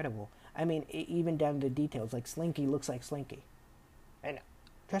fucking incredible. I mean, even down to the details, like Slinky looks like Slinky. And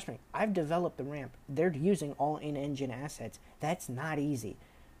trust me, I've developed the ramp. They're using all in-engine assets. That's not easy.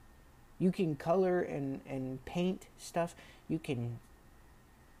 You can color and paint stuff. You can...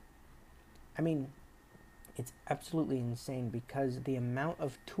 I mean, it's absolutely insane because the amount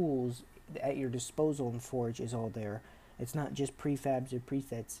of tools at your disposal in Forge is all there. It's not just prefabs or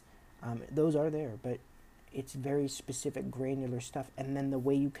presets. Those are there, but it's very specific, granular stuff. And then the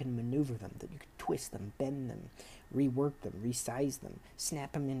way you can maneuver them, that you can twist them, bend them, rework them, resize them,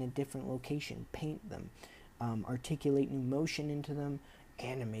 snap them in a different location, paint them, articulate new motion into them,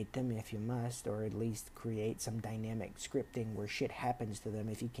 animate them if you must, or at least create some dynamic scripting where shit happens to them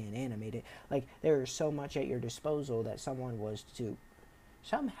if you can't animate it. Like, there is so much at your disposal that someone was to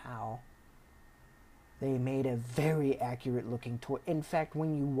somehow... They made a very accurate looking toy. In fact,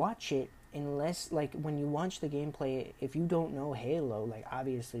 when you watch it, unless, like, when you watch the gameplay, if you don't know Halo, like,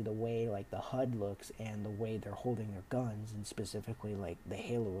 obviously the way, like, the HUD looks and the way they're holding their guns, and specifically, like, the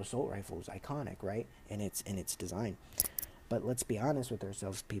Halo assault rifle is iconic, right? In its design. But let's be honest with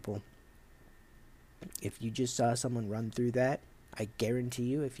ourselves, people. If you just saw someone run through that, I guarantee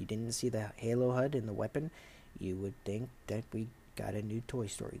you, if you didn't see the Halo HUD and the weapon, you would think that we got a new Toy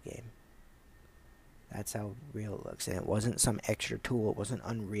Story game. That's how real it looks. And it wasn't some extra tool. It wasn't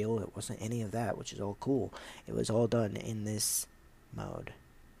Unreal. It wasn't any of that, which is all cool. It was all done in this mode.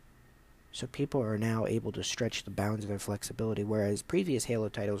 So people are now able to stretch the bounds of their flexibility, whereas previous Halo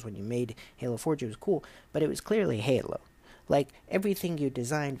titles, when you made Halo Forge, it was cool, but it was clearly Halo. Like, everything you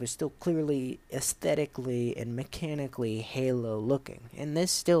designed was still clearly aesthetically and mechanically Halo looking. And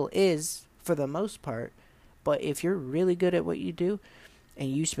this still is, for the most part, but if you're really good at what you do, and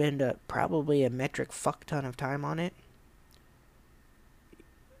you spend probably a metric fuck ton of time on it,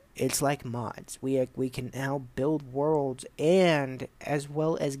 it's like mods. We can now build worlds and as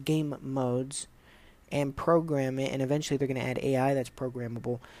well as game modes and program it, and eventually they're going to add AI that's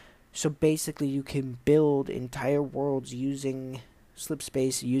programmable. So basically you can build entire worlds using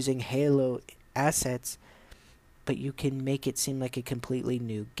Slipspace, using Halo assets, but you can make it seem like a completely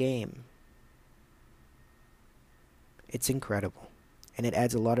new game. It's incredible. And it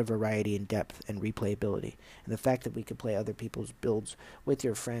adds a lot of variety and depth and replayability. And the fact that we could play other people's builds with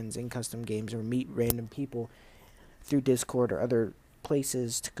your friends in custom games, or meet random people through Discord or other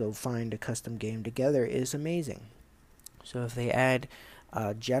places to go find a custom game together is amazing. So if they add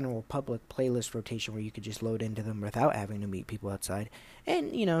a general public playlist rotation where you could just load into them without having to meet people outside,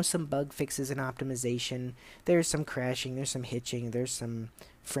 and, you know, some bug fixes and optimization, there's some crashing, there's some hitching, there's some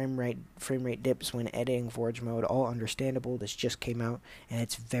frame rate dips when editing Forge Mode, all understandable. This just came out and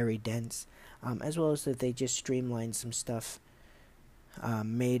it's very dense, as well as that they just streamlined some stuff,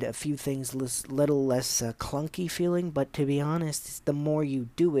 made a few things little less clunky feeling, but to be honest, the more you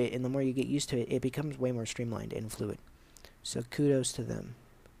do it and the more you get used to it, it becomes way more streamlined and fluid. So kudos to them.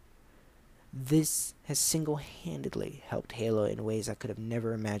 This has single-handedly helped Halo in ways I could have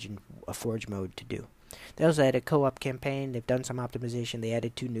never imagined a Forge Mode to do. They also had a co-op campaign. They've done some optimization. They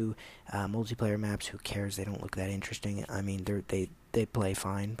added 2 new multiplayer maps. Who cares? They don't look that interesting. I mean, they play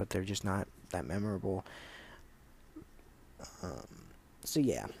fine, but they're just not that memorable. So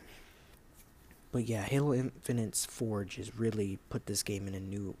yeah. But yeah, Halo Infinite's Forge has really put this game in a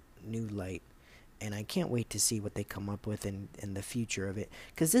new light. And I can't wait to see what they come up with in the future of it.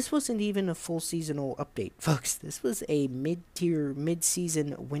 Because this wasn't even a full seasonal update, folks. This was a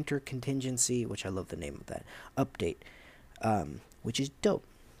mid-season winter contingency, which I love the name of that, update, which is dope.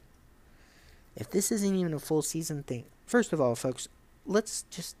 If this isn't even a full season thing, first of all, folks, let's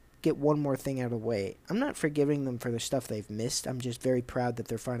just get one more thing out of the way. I'm not forgiving them for the stuff they've missed. I'm just very proud that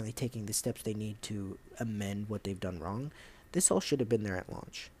they're finally taking the steps they need to amend what they've done wrong. This all should have been there at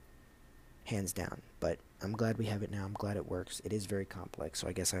launch, hands down. But I'm glad we have it now. I'm glad it works. It is very complex, so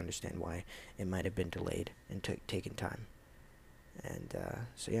I guess I understand why it might have been delayed and taken time. And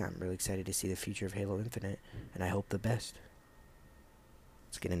so yeah, I'm really excited to see the future of Halo Infinite, and I hope the best.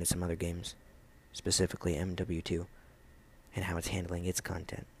 Let's get into some other games, specifically MW2, and how it's handling its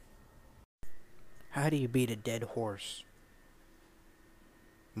content. How do you beat a dead horse?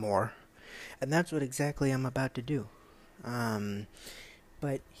 More. And that's what exactly I'm about to do.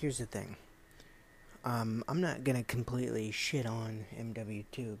 But here's the thing. I'm not gonna completely shit on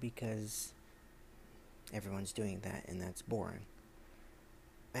MW2 because everyone's doing that and that's boring.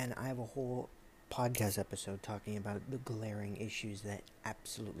 And I have a whole podcast episode talking about the glaring issues that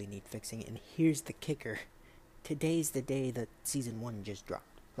absolutely need fixing. And here's the kicker. Today's the day that Season 1 just dropped.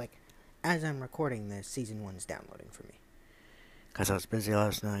 Like, as I'm recording this, Season 1's downloading for me. Because I was busy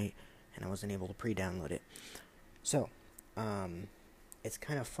last night, and I wasn't able to pre-download it. So, it's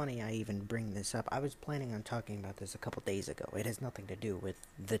kind of funny I even bring this up. I was planning on talking about this a couple days ago. It has nothing to do with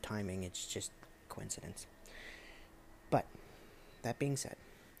the timing. It's just coincidence. But, that being said,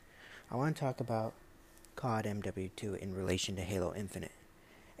 I want to talk about COD MW2 in relation to Halo Infinite.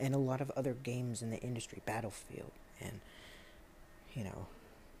 And a lot of other games in the industry, Battlefield, and,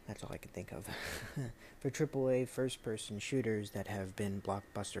 that's all I can think of. For AAA first-person shooters that have been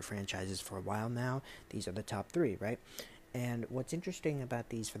blockbuster franchises for a while now, these are the top 3, right? And what's interesting about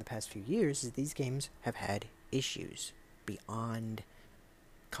these for the past few years is these games have had issues beyond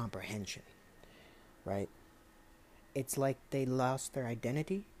comprehension, right? It's like they lost their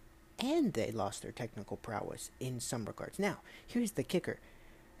identity and they lost their technical prowess in some regards. Now, here's the kicker.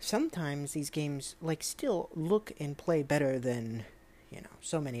 Sometimes these games, still look and play better than,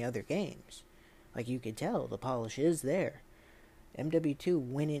 so many other games. Like, you can tell the polish is there. MW2,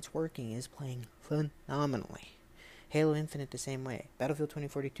 when it's working, is playing phenomenally. Halo Infinite the same way. Battlefield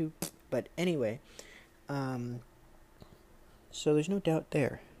 2042, but anyway, so there's no doubt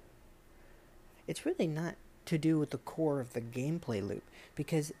there. It's really not to do with the core of the gameplay loop,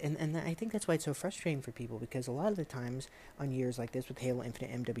 because and I think that's why it's so frustrating for people, because a lot of the times on years like this with Halo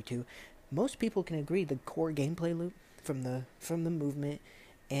Infinite MW2, most people can agree the core gameplay loop from the movement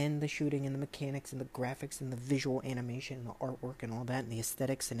and the shooting and the mechanics and the graphics and the visual animation and the artwork and all that and the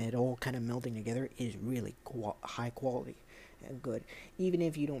aesthetics and it all kind of melding together is really high quality and good. Even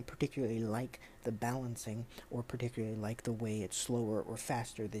if you don't particularly like the balancing or particularly like the way it's slower or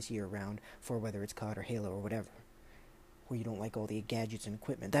faster this year round for whether it's COD or Halo or whatever, where you don't like all the gadgets and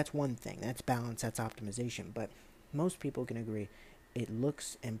equipment, that's one thing. That's balance, that's optimization. But most people can agree it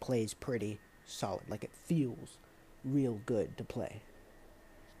looks and plays pretty solid. Like, it feels real good to play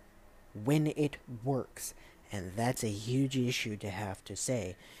when it works, and that's a huge issue to have to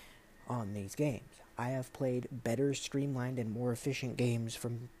say on these games. I have played better streamlined and more efficient games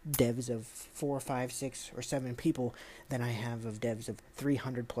from devs of 4, 5, 6, or 7 people than I have of devs of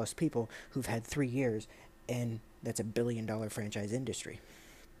 300 plus people who've had 3 years, and that's a $1 billion franchise industry.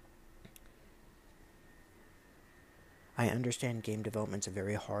 I understand game development's a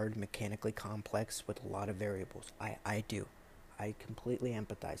very hard, mechanically complex with a lot of variables. I do. I completely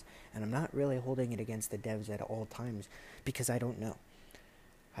empathize. And I'm not really holding it against the devs at all times because I don't know.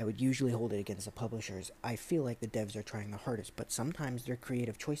 I would usually hold it against the publishers. I feel like the devs are trying the hardest, but sometimes their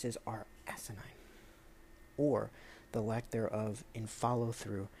creative choices are asinine. Or the lack thereof in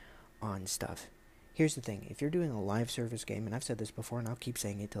follow-through on stuff. Here's the thing. If you're doing a live service game, and I've said this before and I'll keep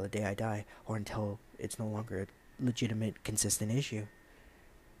saying it till the day I die, or until it's no longer a legitimate, consistent issue,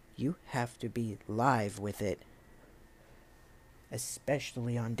 you have to be live with it,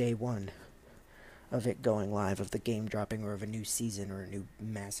 especially on day 1 of it going live, of the game dropping, or of a new season or a new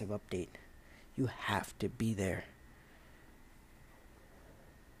massive update. You have to be there.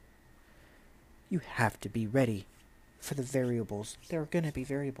 You have to be ready for the variables. There are going to be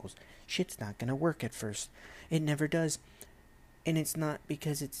variables. Shit's not going to work at first. It never does. And it's not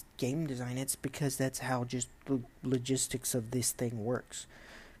because it's game design, it's because that's how just the logistics of this thing works.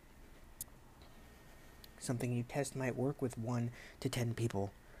 Something you test might work with 1 to 10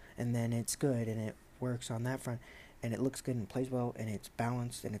 people, and then it's good, and it works on that front, and it looks good and plays well, and it's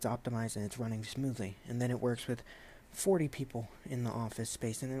balanced, and it's optimized, and it's running smoothly. And then it works with 40 people in the office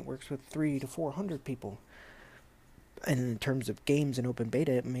space, and then it works with 300 to 400 people. And in terms of games and open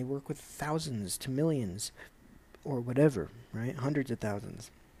beta, it may work with thousands to millions, or whatever, right? Hundreds of thousands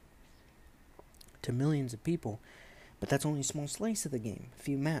to millions of people. But that's only a small slice of the game. A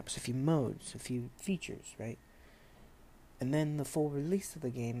few maps, a few modes, a few features, right? And then the full release of the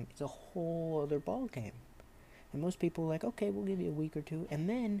game is a whole other ball game. And most people are like, okay, we'll give you a week or two. And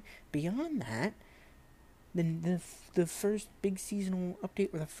then, beyond that, then the first big seasonal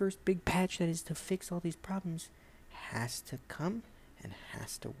update or the first big patch that is to fix all these problems has to come and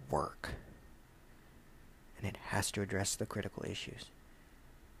has to work. And it has to address the critical issues.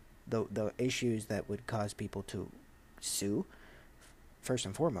 The issues that would cause people to sue, first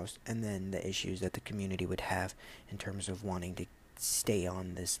and foremost, and then the issues that the community would have in terms of wanting to stay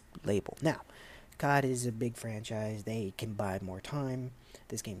on this label. Now, COD is a big franchise. They can buy more time.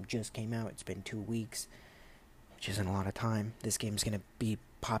 This game just came out. It's been 2 weeks, which isn't a lot of time. This game's going to be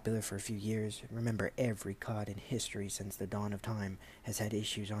popular for a few years. Remember, every COD in history since the dawn of time has had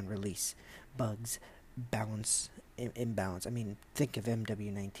issues on release. Bugs, balance, imbalance. I mean, think of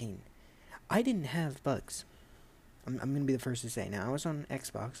MW19. I didn't have bugs. I'm going to be the first to say. Now, I was on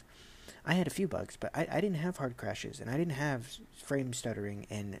Xbox. I had a few bugs, but I didn't have hard crashes, and I didn't have frame stuttering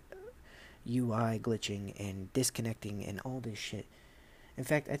and UI glitching and disconnecting and all this shit. In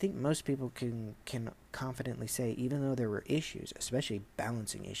fact, I think most people can confidently say, even though there were issues, especially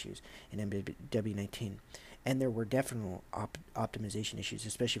balancing issues in MW19, and there were definite optimization issues,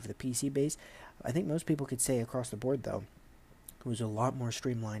 especially for the PC base, I think most people could say across the board, though, it was a lot more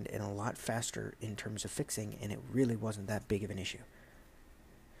streamlined and a lot faster in terms of fixing, and it really wasn't that big of an issue.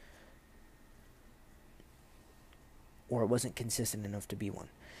 Or it wasn't consistent enough to be one.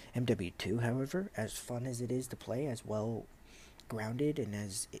 MW2, however, as fun as it is to play, as well grounded and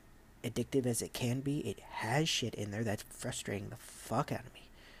as addictive as it can be, it has shit in there that's frustrating the fuck out of me.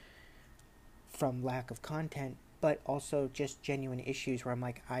 From lack of content, but also just genuine issues where I'm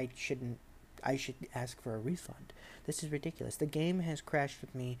like, I should ask for a refund. This is ridiculous. The game has crashed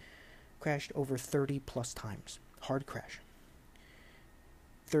over 30 plus times. Hard crash.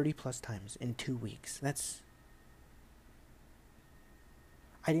 30 plus times in 2 weeks.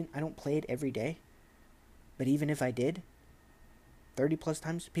 I don't play it every day, but even if I did, 30 plus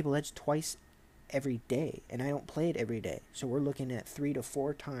times, people, that's twice every day, and I don't play it every day. So we're looking at 3 to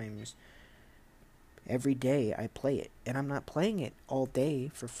 4 times every day I play it, and I'm not playing it all day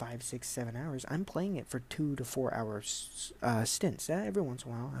for 5, 6, 7 hours. I'm playing it for 2 to 4 hours stints. Every once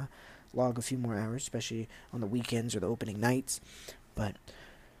in a while, log a few more hours, especially on the weekends or the opening nights. But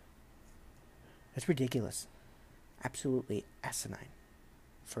it's ridiculous, absolutely asinine,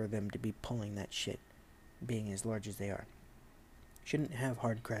 for them to be pulling that shit, being as large as they are. Shouldn't have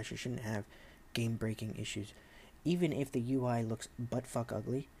hard crashes, shouldn't have game-breaking issues. Even if the UI looks butt-fuck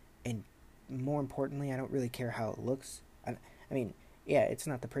ugly, and more importantly, I don't really care how it looks. I mean, yeah, it's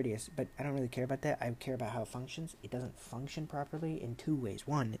not the prettiest, but I don't really care about that. I care about how it functions. It doesn't function properly in 2 ways.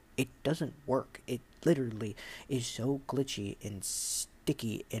 One, it doesn't work. It literally is so glitchy and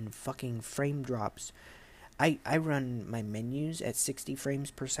sticky and fucking frame drops. I run my menus at 60 frames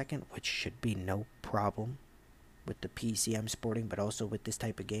per second, which should be no problem with the PC I'm sporting, but also with this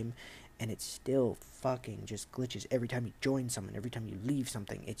type of game, and it still fucking just glitches every time you join someone, every time you leave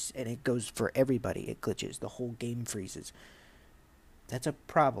something. And it goes for everybody. It glitches. The whole game freezes. That's a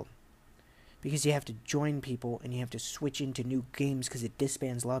problem, because you have to join people and you have to switch into new games because it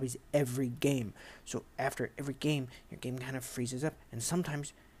disbands lobbies every game. So after every game, your game kind of freezes up, and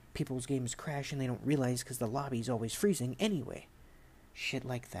sometimes people's games crash and they don't realize because the lobby's always freezing anyway. Shit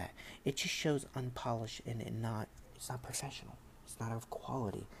like that. It just shows unpolished and it's not professional. It's not of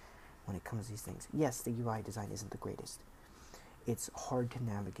quality when it comes to these things. Yes, the UI design isn't the greatest. It's hard to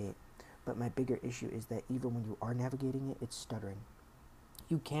navigate, but my bigger issue is that even when you are navigating it, it's stuttering.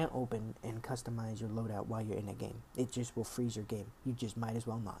 You can't open and customize your loadout while you're in a game. It just will freeze your game. You just might as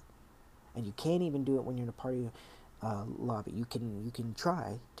well not. And you can't even do it when you're in a party lobby. You can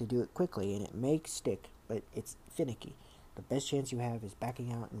try to do it quickly, and it may stick, but it's finicky. The best chance you have is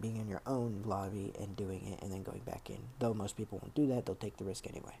backing out and being in your own lobby and doing it and then going back in. Though most people won't do that, they'll take the risk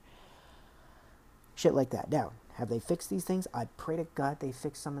anyway. Shit like that. Now, have they fixed these things? I pray to God they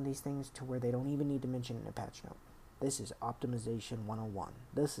fix some of these things to where they don't even need to mention it in a patch note. This is optimization 101.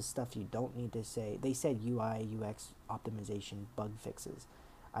 This is stuff you don't need to say. They said UI, UX optimization bug fixes.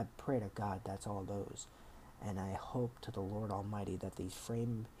 I pray to God that's all those. And I hope to the Lord Almighty that these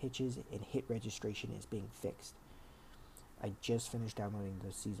frame hitches and hit registration is being fixed. I just finished downloading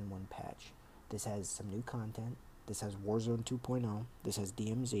the Season 1 patch. This has some new content. This has Warzone 2.0. This has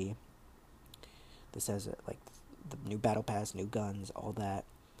DMZ. This has the new Battle Pass, new guns, all that,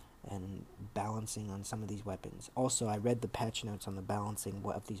 and balancing on some of these weapons. Also, I read the patch notes on the balancing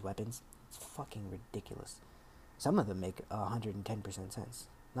of these weapons. It's fucking ridiculous. Some of them make 110% sense.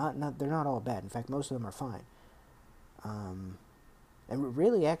 They're not all bad. In fact, most of them are fine. And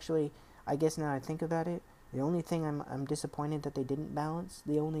really, actually, I guess now I think about it, the only thing I'm disappointed that they didn't balance,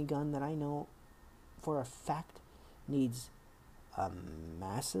 the only gun that I know for a fact needs a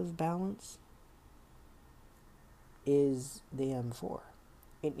massive balance is the M4.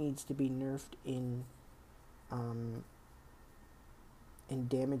 It needs to be nerfed um, in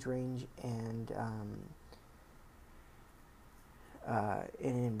damage range and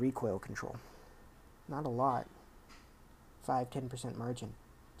in recoil control. Not a lot, 5-10% margin,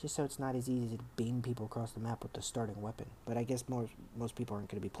 just so it's not as easy to beam people across the map with the starting weapon. But I guess most people aren't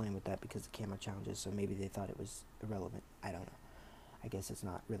going to be playing with that because of camo challenges, so maybe they thought it was irrelevant. I don't know. I guess it's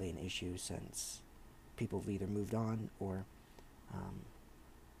not really an issue since people have either moved on or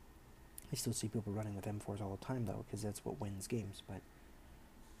I still see people running with M4s all the time though, because that's what wins games. But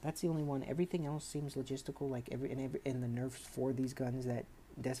that's the only one. Everything else seems logistical. Like and the nerfs for these guns that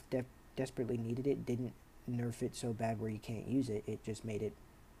desperately needed it didn't nerf it so bad where you can't use it. It just made it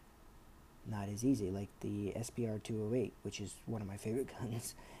not as easy. Like the SPR 208, which is one of my favorite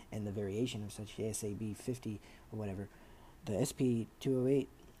guns, and the variation of such, the SAB 50 or whatever. The SP 208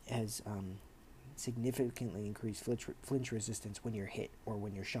 has significantly increased flinch resistance when you're hit or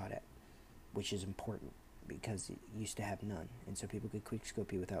when you're shot at, which is important because it used to have none, and so people could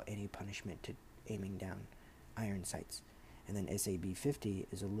quickscope you without any punishment to aiming down iron sights. And then SAB 50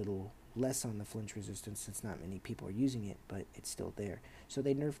 is a little less on the flinch resistance since not many people are using it, but it's still there. So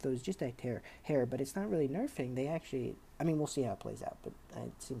they nerfed those just a hair, but it's not really nerfing. They actually, I mean, we'll see how it plays out, but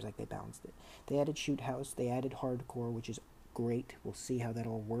it seems like they balanced it. They added shoot house, they added hardcore, which is great. We'll see how that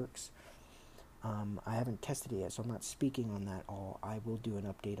all works. I haven't tested it yet, so I'm not speaking on that all. I will do an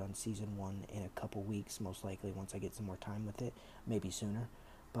update on Season 1 in a couple weeks, most likely, once I get some more time with it. Maybe sooner.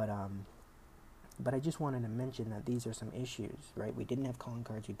 But I just wanted to mention that these are some issues, right? We didn't have calling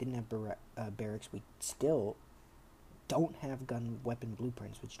cards, we didn't have barracks, we still don't have gun weapon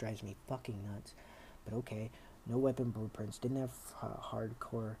blueprints, which drives me fucking nuts. But okay, no weapon blueprints, didn't have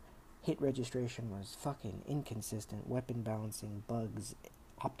hardcore. Hit registration was fucking inconsistent. Weapon balancing, bugs,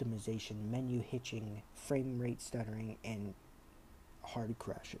 optimization, menu hitching, frame rate stuttering, and hard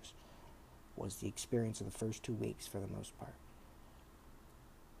crashes was the experience of the first 2 weeks for the most part.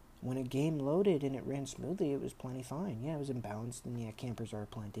 When a game loaded and it ran smoothly, it was plenty fine. Yeah, it was imbalanced, and yeah, campers are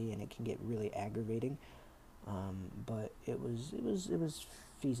plenty, and it can get really aggravating. But it was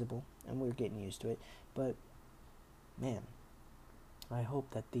feasible, and we were getting used to it. But man, I hope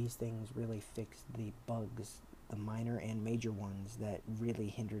that these things really fix the bugs, the minor and major ones that really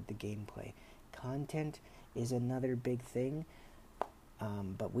hindered the gameplay. Content is another big thing,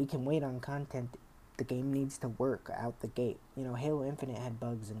 but we can wait on content. The game needs to work out the gate. You know, Halo Infinite had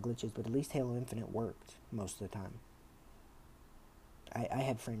bugs and glitches, but at least Halo Infinite worked most of the time. I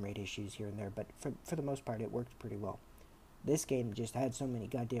had frame rate issues here and there, but for the most part, it worked pretty well. This game just had so many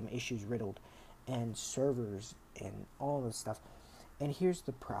goddamn issues riddled, and servers and all this stuff. And here's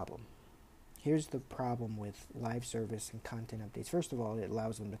the problem. Here's the problem with live service and content updates. First of all, it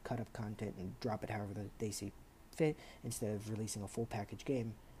allows them to cut up content and drop it however they see fit instead of releasing a full package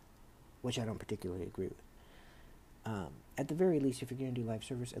game, which I don't particularly agree with. At the very least, if you're going to do live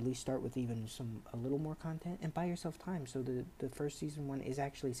service, at least start with even a little more content and buy yourself time so the first season one is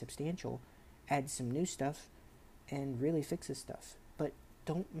actually substantial, adds some new stuff, and really fixes stuff. But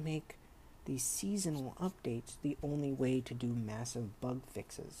don't make these seasonal updates the only way to do massive bug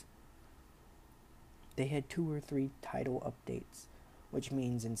fixes. They had 2 or 3 title updates, which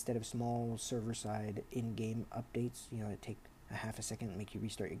means instead of small server-side in-game updates, you know, it take a half a second and make you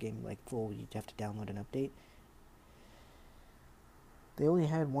restart your game like full, you'd have to download an update. They only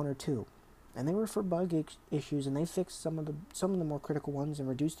had 1 or 2, and they were for bug issues, and they fixed some of the more critical ones and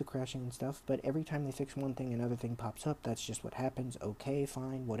reduced the crashing and stuff. But every time they fix one thing, another thing pops up. That's just what happens. Okay,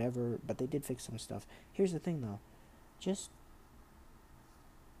 fine, whatever. But they did fix some stuff. Here's the thing, though: just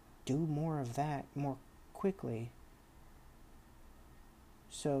do more of that more quickly,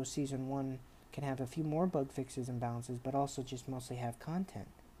 so Season 1 can have a few more bug fixes and balances, but also just mostly have content.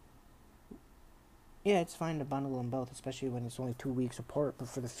 Yeah, it's fine to bundle them both, especially when it's only 2 weeks apart, but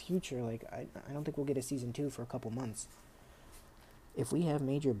for the future, like, I don't think we'll get a Season 2 for a couple months. If we have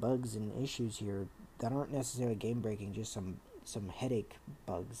major bugs and issues here that aren't necessarily game-breaking, just some headache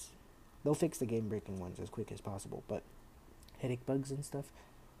bugs, they'll fix the game-breaking ones as quick as possible, but headache bugs and stuff,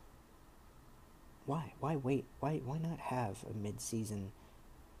 why wait? Why not have a mid-season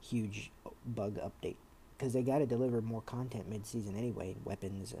huge bug update? Because they got to deliver more content mid-season anyway,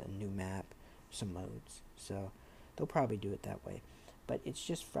 weapons, a new map, some modes, so they'll probably do it that way. But it's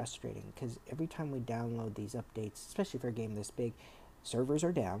just frustrating because every time we download these updates, especially for a game this big, servers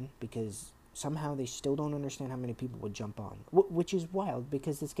are down because somehow they still don't understand how many people would jump on, which is wild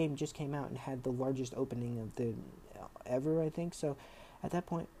because this game just came out and had the largest opening of the ever, I think. So at that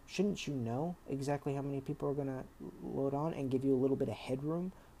point, shouldn't you know exactly how many people are going to load on and give you a little bit of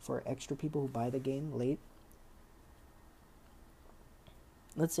headroom for extra people who buy the game late?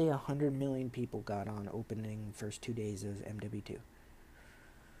 Let's say 100 million people got on opening first 2 days of MW2.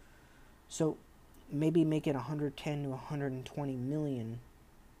 So maybe make it 110 to 120 million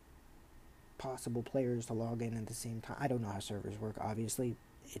possible players to log in at the same time. I don't know how servers work, obviously.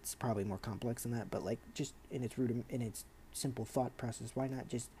 It's probably more complex than that, but like just in its simple thought process, why not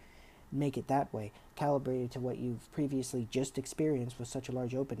just make it that way, calibrated to what you've previously just experienced with such a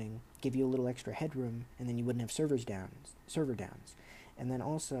large opening, give you a little extra headroom, and then you wouldn't have server downs. And then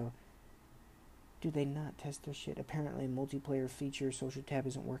also, do they not test their shit? Apparently, multiplayer feature, social tab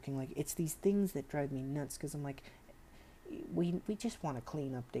isn't working. Like, it's these things that drive me nuts, because I'm like, we just want a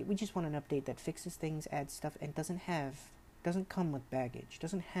clean update. We just want an update that fixes things, adds stuff, and doesn't come with baggage,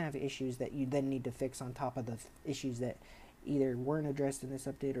 doesn't have issues that you then need to fix on top of the issues that either weren't addressed in this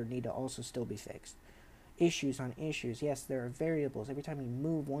update or need to also still be fixed. Issues on issues. Yes, there are variables. Every time you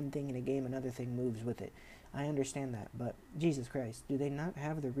move one thing in a game, another thing moves with it. I understand that, but Jesus Christ, do they not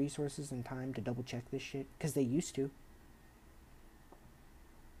have the resources and time to double check this shit? Because they used to.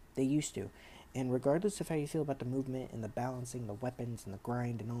 They used to. And regardless of how you feel about the movement and the balancing, the weapons and the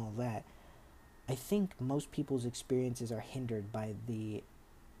grind and all of that, I think most people's experiences are hindered by the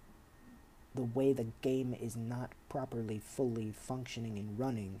way the game is not properly fully functioning and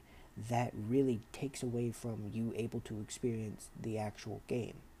running. That really takes away from you able to experience the actual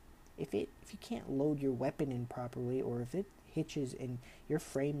game. If you can't load your weapon in properly, or if it hitches and your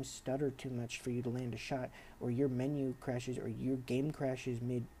frames stutter too much for you to land a shot, or your menu crashes, or your game crashes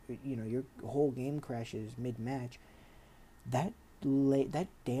your whole game crashes mid-match, that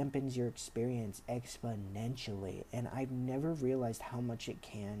dampens your experience exponentially. And I've never realized how much it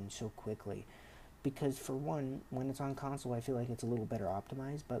can so quickly. Because for one, when it's on console, I feel like it's a little better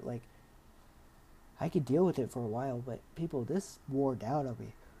optimized, but like, I could deal with it for a while, but people, this wore down on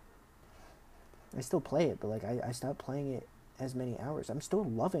me. I still play it, but like, I stopped playing it as many hours. I'm still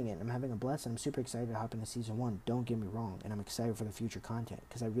loving it. I'm having a blast. I'm super excited to hop into Season 1. Don't get me wrong. And I'm excited for the future content,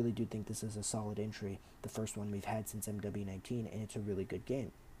 because I really do think this is a solid entry. The first one we've had since MW19, and it's a really good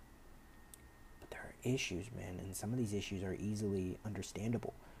game. But there are issues, man, and some of these issues are easily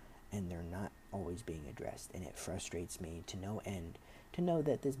understandable, and they're not always being addressed, and it frustrates me to no end to know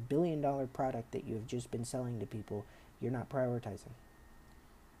that this billion-dollar product that you have just been selling to people, you're not prioritizing.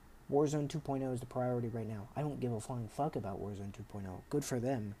 Warzone 2.0 is the priority right now. I don't give a flying fuck about Warzone 2.0. Good for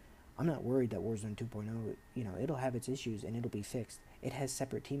them. I'm not worried that Warzone 2.0, it'll have its issues and it'll be fixed. It has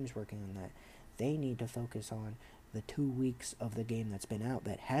separate teams working on that. They need to focus on the 2 weeks of the game that's been out,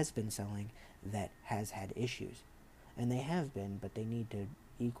 that has been selling, that has had issues. And they have been, but they need to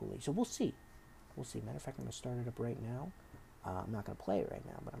equally. So we'll see. We'll see. Matter of fact, I'm going to start it up right now. I'm not going to play it right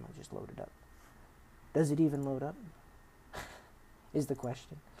now, but I'm going to just load it up. Does it even load up? Is the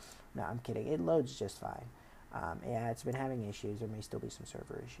question. No, I'm kidding. It loads just fine. Yeah, it's been having issues. There may still be some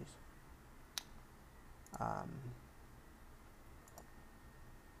server issues.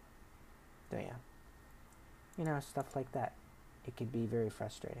 So yeah. Stuff like that. It could be very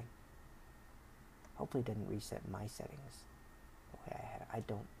frustrating. Hopefully it didn't reset my settings the way I had it. I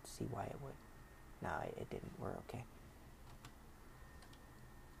don't see why it would. No, it didn't. We're okay.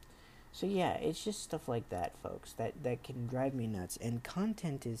 So yeah, it's just stuff like that, folks, that can drive me nuts, and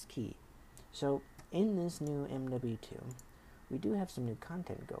content is key. So in this new MW2, we do have some new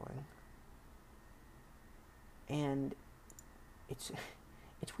content going, and it's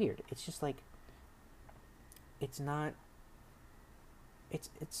weird. It's just like, it's not, it's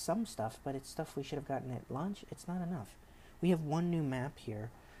some stuff, but it's stuff we should have gotten at launch. It's not enough. We have one new map here,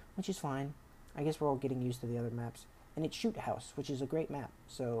 which is fine. I guess we're all getting used to the other maps. And it's Shoot House, which is a great map.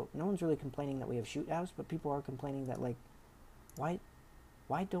 So no one's really complaining that we have Shoot House, but people are complaining that, like, why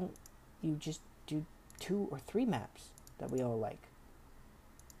don't you just do 2 or 3 maps that we all like?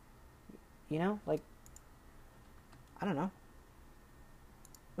 Like, I don't know.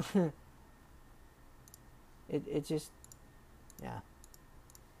 it just, yeah.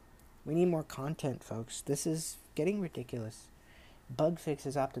 We need more content, folks. This is getting ridiculous. Bug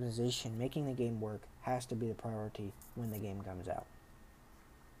fixes, optimization, making the game work has to be the priority when the game comes out.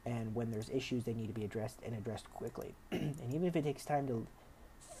 And when there's issues, they need to be addressed, and addressed quickly. And even if it takes time to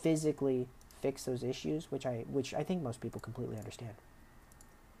physically fix those issues, which I think most people completely understand.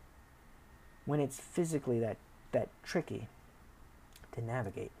 When it's physically that tricky to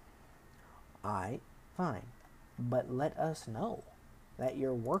navigate, fine. But let us know. that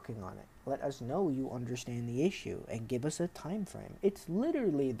you're working on it. Let us know you understand the issue and give us a time frame. It's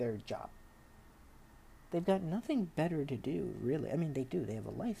literally their job. They've got nothing better to do, really. I mean, they do. They have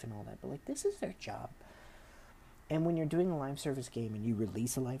a life and all that, but like, this is their job. And when you're doing a live service game and you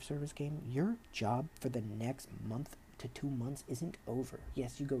release a live service game, your job for the next month to 2 months isn't over.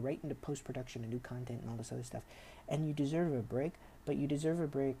 Yes, you go right into post-production and new content and all this other stuff, and you deserve a break, but you deserve a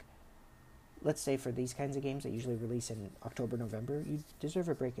break. Let's say for these kinds of games that usually release in October, November, you deserve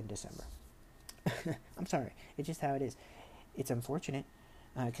a break in December. I'm sorry. It's just how it is. It's unfortunate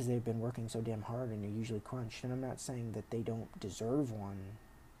because they've been working so damn hard and they're usually crunched. And I'm not saying that they don't deserve one,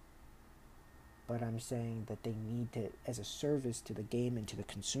 but I'm saying that they need to, as a service to the game and to the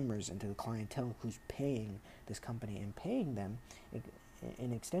consumers and to the clientele who's paying this company and paying them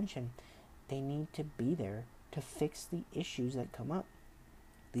in extension, they need to be there to fix the issues that come up.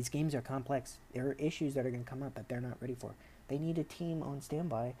 These games are complex. There are issues that are going to come up that they're not ready for. They need a team on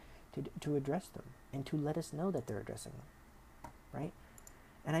standby to address them and to let us know that they're addressing them, right?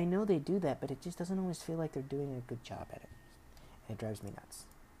 And I know they do that, but it just doesn't always feel like they're doing a good job at it. And it drives me nuts.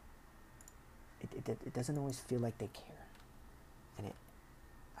 It doesn't always feel like they care. And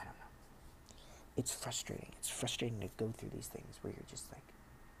I don't know. It's frustrating. It's frustrating to go through these things where you're just like,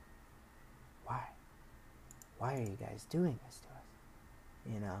 why? Why are you guys doing this to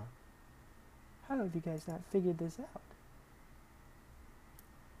us? You know? How have you guys not figured this out?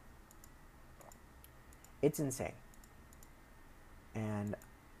 It's insane. And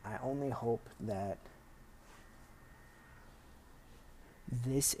I only hope that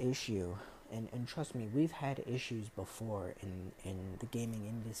this issue, and trust me, we've had issues before in the gaming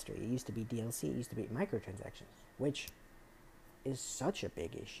industry. It used to be DLC, it used to be microtransactions, which is such a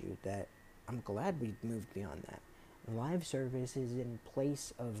big issue that I'm glad we've moved beyond that. Live service is in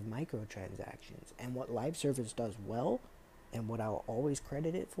place of microtransactions, and what live service does well, and what I'll always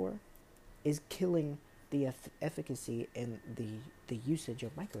credit it for, is killing the efficacy and the usage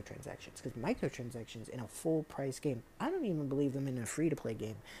of microtransactions. Because microtransactions in a full price game, I don't even believe them in a free to play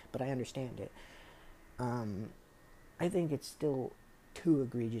game, but I understand it. I think it's still too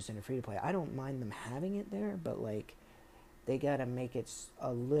egregious in a free to play. I don't mind them having it there, but like, they gotta make it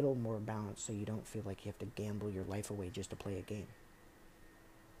a little more balanced so you don't feel like you have to gamble your life away just to play a game.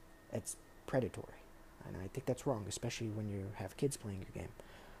 It's predatory, and I think that's wrong, especially when you have kids playing your game.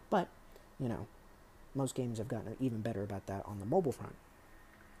 But, you know, most games have gotten even better about that on the mobile front.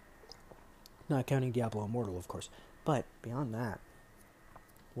 Not counting Diablo Immortal, of course. But beyond that,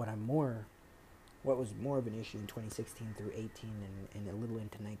 what was more of an issue in 2016 through 18 and a little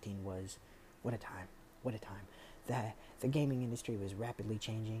into 19 was, what a time. That the gaming industry was rapidly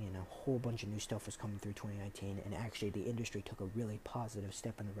changing and a whole bunch of new stuff was coming through 2019, and actually the industry took a really positive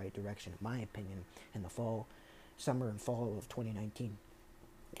step in the right direction, in my opinion, in the summer and fall of 2019.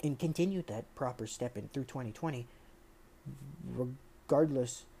 And continued that proper step in through 2020,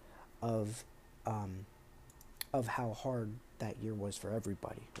 regardless of how hard that year was for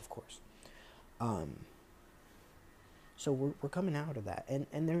everybody, of course. So we're coming out of that,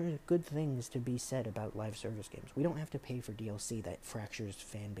 and there are good things to be said about live service games. We don't have to pay for DLC that fractures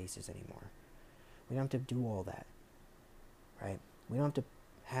fan bases anymore. We don't have to do all that, right? We don't have to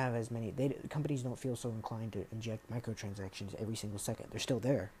have as many. Companies don't feel so inclined to inject microtransactions every single second. They're still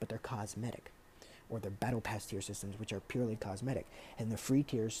there, but they're cosmetic, or they're battle pass tier systems, which are purely cosmetic, and the free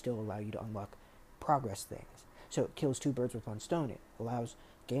tiers still allow you to unlock progress things. So it kills two birds with one stone. It allows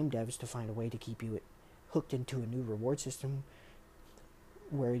game devs to find a way to keep you hooked into a new reward system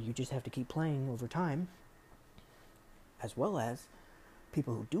where you just have to keep playing over time, as well as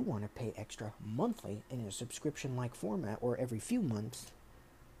people who do want to pay extra monthly in a subscription-like format or every few months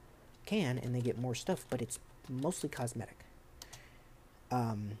can, and they get more stuff, but it's mostly cosmetic.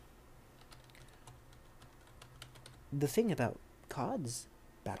 The thing about COD's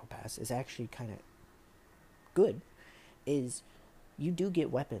Battle Pass is actually kind of good, is you do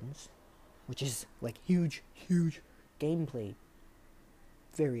get weapons, which is like huge gameplay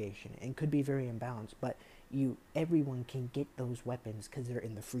variation and could be very imbalanced, but everyone can get those weapons because they're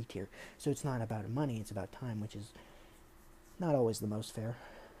in the free tier. So it's not about money, it's about time, which is not always the most fair.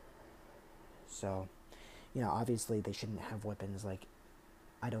 So, obviously they shouldn't have weapons like,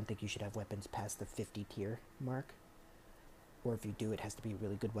 I don't think you should have weapons past the 50 tier mark, or if you do, it has to be a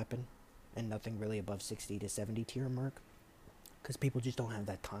really good weapon, and nothing really above 60 to 70 tier mark, because people just don't have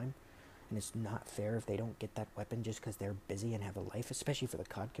that time. And it's not fair if they don't get that weapon just because they're busy and have a life, especially for the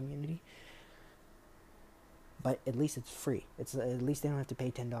COD community. But at least it's free. At least they don't have to pay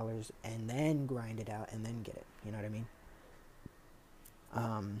 $10 and then grind it out and then get it. You know what I mean?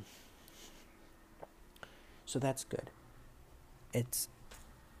 So that's good. It's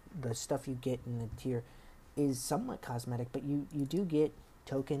the stuff you get in the tier is somewhat cosmetic, but you do get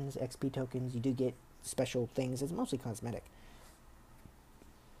tokens, XP tokens. You do get special things. It's mostly cosmetic.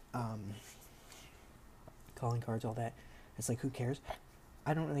 Um, Calling cards, all that. It's like, who cares?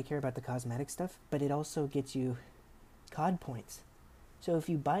 I don't really care about the cosmetic stuff, but it also gets you COD points. So if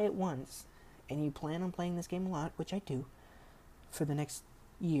you buy it once and you plan on playing this game a lot, which I do, for the next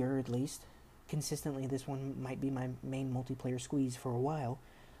year at least, consistently, this one might be my main multiplayer squeeze for a while,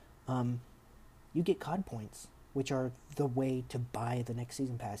 you get COD points, which are the way to buy the next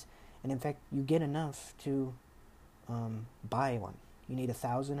season pass. And in fact, you get enough to buy one. You need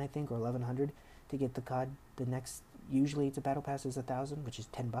 1,000, I think, or 1,100 to get the COD. The next, usually it's a battle pass is 1,000, which is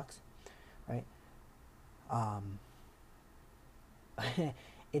 $10, right?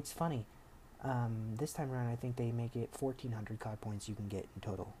 It's funny. This time around, I think they make it 1,400 COD points you can get in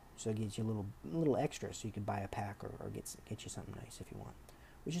total. So it gives you a little extra, so you can buy a pack or get you something nice if you want,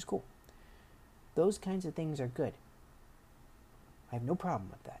 which is cool. Those kinds of things are good. I have no problem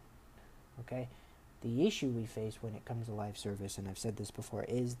with that. Okay? The issue we face when it comes to live service, and I've said this before,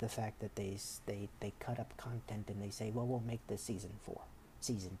 is the fact that they cut up content and they say, well, we'll make this season 4,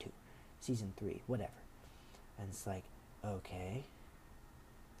 season 2, season 3, whatever. And it's like, okay,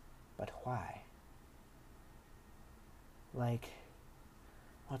 but why? Like,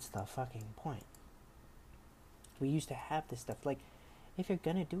 what's the fucking point? We used to have this stuff. Like, if you're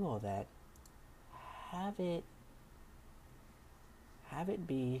gonna do all that, have it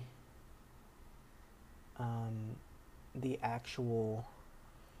be the actual,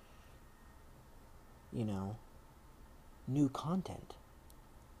 new content.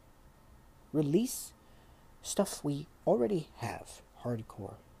 Release stuff we already have,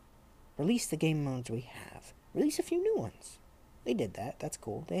 hardcore. Release the game modes we have. Release a few new ones. They did that. That's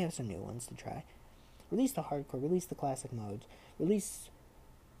cool. They have some new ones to try. Release the hardcore. Release the classic modes. Release,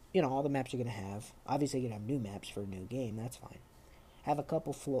 all the maps you're going to have. Obviously, you're going to have new maps for a new game. That's fine. Have a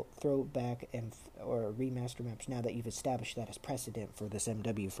couple throwback or remaster maps now that you've established that as precedent for this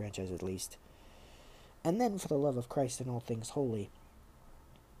MW franchise at least. And then, for the love of Christ and all things holy,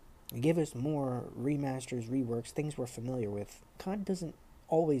 give us more remasters, reworks, things we're familiar with. COD doesn't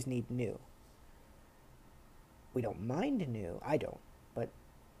always need new. We don't mind new. I don't. But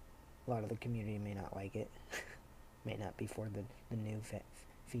a lot of the community may not like it. May not be for the new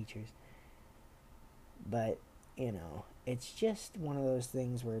features. But, it's just one of those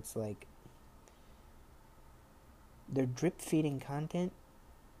things where it's like they're drip feeding content,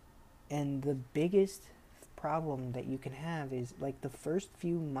 and the biggest problem that you can have is like the first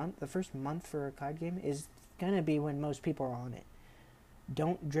month for a COD game is gonna be when most people are on it.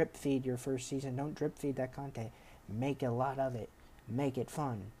 Don't drip feed your first season. Don't drip feed that content. Make a lot of it. Make it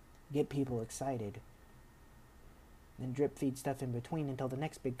fun. Get people excited. Then drip feed stuff in between until the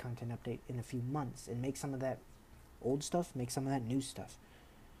next big content update in a few months, and make some of that old stuff, make some of that new stuff.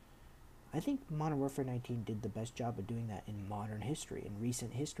 I think Modern Warfare 19 did the best job of doing that in modern history, in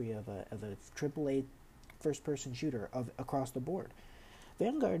recent history of a AAA first-person shooter across the board.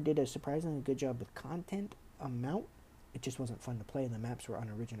 Vanguard did a surprisingly good job with content amount. It just wasn't fun to play, and the maps were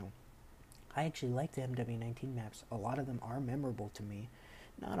unoriginal. I actually like the MW19 maps. A lot of them are memorable to me.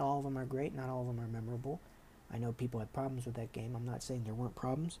 Not all of them are great. Not all of them are memorable. I know people had problems with that game. I'm not saying there weren't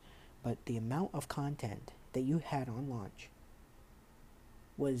problems, but the amount of content that you had on launch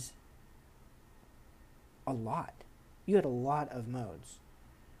was a lot. You had a lot of modes.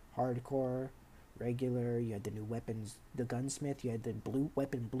 Hardcore, regular, you had the new weapons, the gunsmith, you had the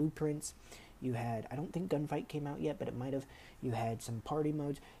weapon blueprints, you had, I don't think Gunfight came out yet, but it might have. You had some party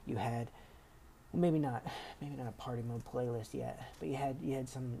modes, you had, maybe not a party mode playlist yet, but you had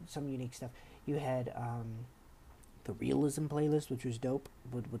some unique stuff. You had the realism playlist, which was dope.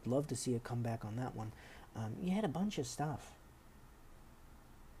 Would love to see a comeback on that one. You had a bunch of stuff.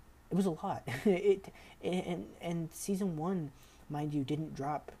 It was a lot. And season 1, mind you, didn't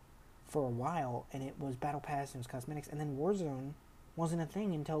drop for a while, and it was Battle Pass and it was cosmetics, and then Warzone wasn't a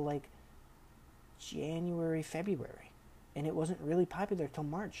thing until like January, February, and it wasn't really popular till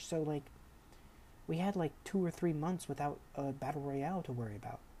March. So like we had like 2 or 3 months without a battle royale to worry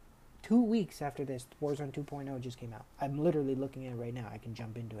about. 2 weeks after this, Warzone 2.0 just came out. I'm literally looking at it right now. I can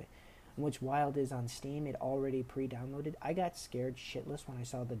jump into it. And what's wild is on Steam, it already pre-downloaded. I got scared shitless when I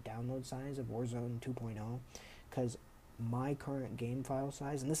saw the download size of Warzone 2.0, because my current game file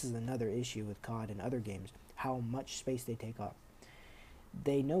size, and this is another issue with COD and other games, how much space they take up.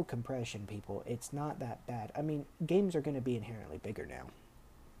 They know compression, people. It's not that bad. I mean, games are going to be inherently bigger now.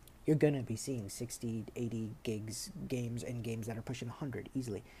 You're going to be seeing 60, 80 gigs games, and games that are pushing 100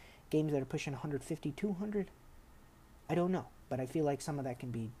 easily. Games that are pushing 150, 200, I don't know. but I feel like some of that can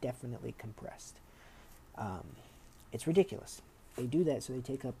be definitely compressed. It's ridiculous. They do that so they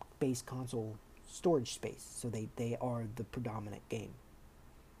take up base console storage space, so they are the predominant game,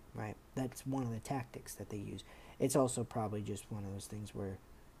 right? That's one of the tactics that they use. It's also probably just one of those things where,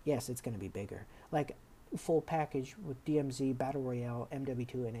 yes, it's going to be bigger. Like, full package with DMZ, Battle Royale,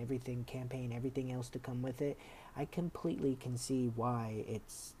 MW2, and everything, campaign, everything else to come with it, I completely can see why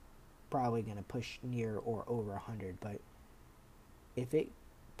it's probably going to push near or over 100, but if it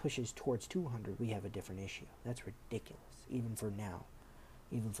pushes towards 200, we have a different issue. That's ridiculous, even for now,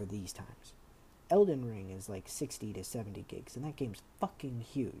 even for these times. Elden Ring is like 60 to 70 gigs, and that game's fucking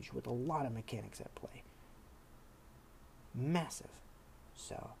huge with a lot of mechanics at play. Massive.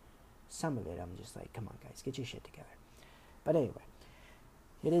 So, some of it I'm just like, come on guys, get your shit together. But anyway,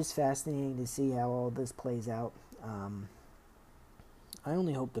 it is fascinating to see how all this plays out. I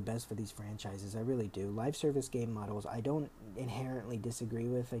only hope the best for these franchises. I really do. Live service game models, I don't inherently disagree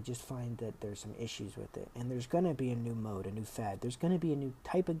with. I just find that there's some issues with it. And there's going to be a new mode, a new fad. There's going to be a new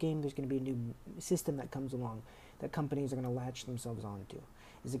type of game. There's going to be a new system that comes along that companies are going to latch themselves onto.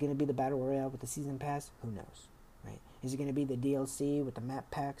 Is it going to be the Battle Royale with the Season Pass? Who knows, right? Is it going to be the DLC with the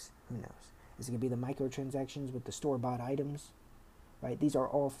map packs? Who knows? Is it going to be the microtransactions with the store-bought items? Right? These are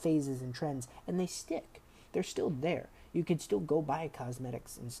all phases and trends, and they stick. They're still there. You could still go buy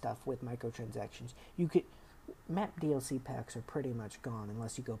cosmetics and stuff with microtransactions. Map DLC packs are pretty much gone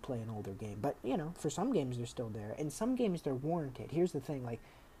unless you go play an older game. But, for some games they're still there. And some games they're warranted. Here's the thing, like,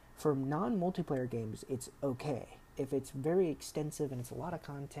 for non-multiplayer games, it's okay. If it's very extensive and it's a lot of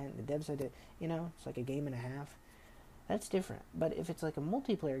content, the devs had to, it's like a game and a half, that's different. But if it's like a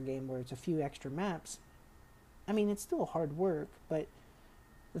multiplayer game where it's a few extra maps, I mean, it's still hard work, but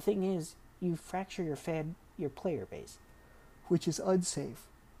the thing is, you fracture your player base, which is unsafe.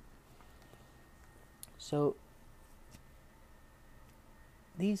 So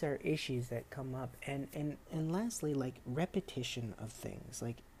these are issues that come up, and lastly, like, repetition of things.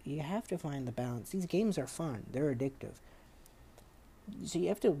 Like, you have to find the balance. These games are fun, they're addictive, so you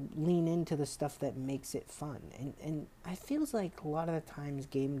have to lean into the stuff that makes it fun. And I feels like a lot of the times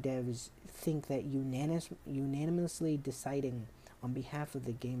game devs think that unanimously deciding on behalf of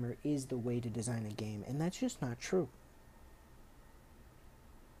the gamer is the way to design a game, and that's just not true.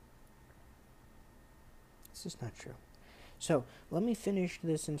 It's just not true. So, let me finish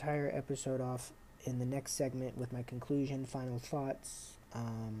this entire episode off in the next segment with my conclusion, final thoughts,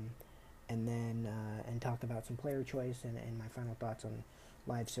 and then and talk about some player choice and my final thoughts on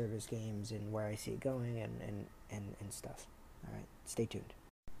live service games and where I see it going and stuff. Alright, stay tuned.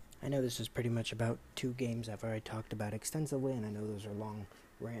 I know this is pretty much about 2 games I've already talked about extensively, and I know those are long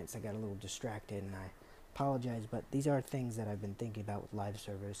rants. I got a little distracted, and I apologize, but these are things that I've been thinking about with live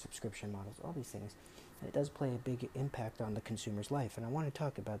service, subscription models, all these things. And it does play a big impact on the consumer's life, and I want to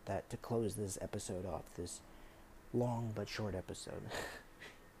talk about that to close this episode off, this long but short episode.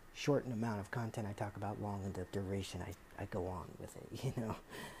 Short in amount of content I talk about, long in the duration I go on with it,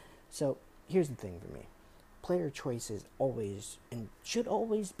 So, here's the thing for me. Player choice is always and should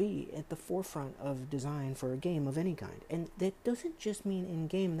always be at the forefront of design for a game of any kind. And that doesn't just mean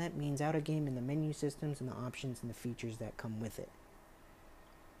in-game, that means out-of-game in the menu systems and the options and the features that come with it.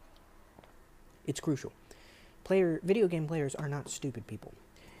 It's crucial. Video game players are not stupid people.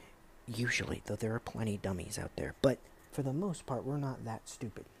 Usually, though there are plenty dummies out there. But for the most part, we're not that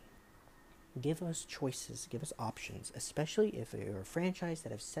stupid. Give us choices, give us options, especially if you're a franchise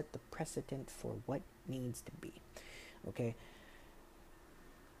that have set the precedent for what needs to be. Okay?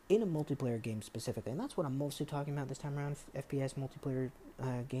 In a multiplayer game specifically, and that's what I'm mostly talking about this time around, FPS multiplayer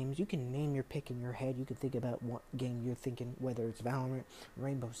games, you can name your pick in your head. You can think about what game you're thinking, whether it's Valorant,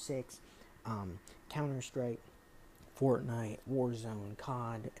 Rainbow Six, Counter-Strike, Fortnite, Warzone,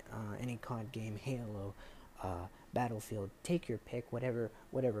 COD, any COD game, Halo, Battlefield. Take your pick, whatever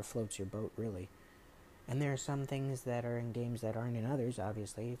floats your boat, really. And there are some things that are in games that aren't in others,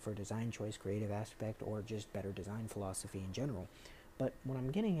 obviously, for design choice, creative aspect, or just better design philosophy in general. But what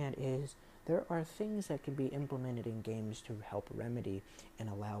I'm getting at is there are things that can be implemented in games to help remedy and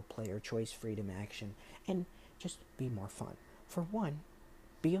allow player choice, freedom, action, and just be more fun. For one,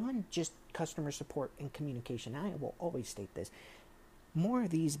 beyond just customer support and communication, I will always state this, more of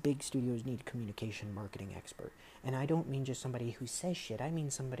these big studios need a communication marketing expert. And I don't mean just somebody who says shit, I mean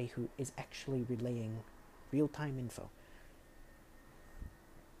somebody who is actually relaying real-time info.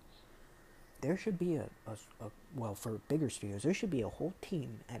 There should be well, for bigger studios, there should be a whole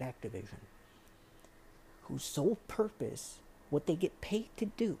team at Activision whose sole purpose, what they get paid to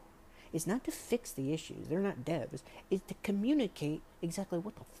do, is not to fix the issues, they're not devs, is to communicate exactly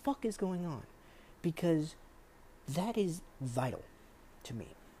what the fuck is going on. Because That is vital to me.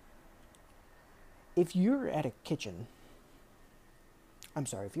 If you're at a kitchen,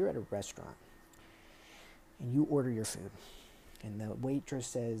 if you're at a restaurant and you order your food and the waitress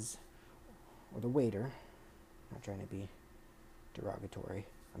says, or the waiter, not trying to be derogatory,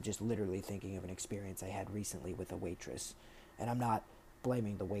 I'm just literally thinking of an experience I had recently with a waitress, and I'm not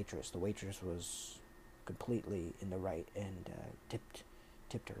blaming the waitress. The waitress was completely in the right and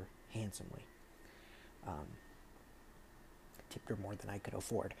tipped her handsomely. Tipped her more than I could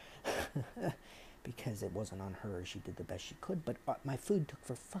afford because it wasn't on her. She did the best she could, but my food took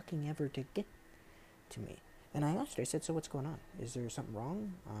for fucking ever to get to me. And I asked her, I said, so what's going on? Is there something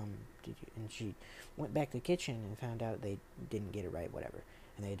wrong? And she went back to the kitchen and found out they didn't get it right, whatever.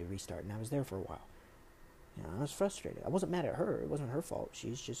 And they had to restart, and I was there for a while. I was frustrated. I wasn't mad at her. It wasn't her fault.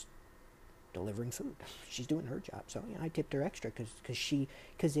 She's just delivering food. She's doing her job. So I tipped her extra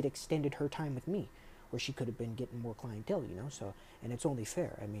because it extended her time with me, where she could have been getting more clientele, So, and it's only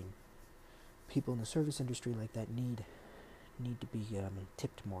fair. I mean, people in the service industry like that need to be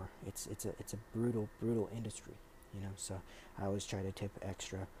tipped more. It's a brutal industry, So I always try to tip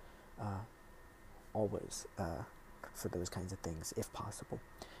extra, always, for those kinds of things if possible.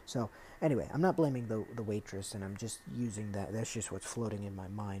 So anyway, I'm not blaming the waitress, and I'm just using that. That's just what's floating in my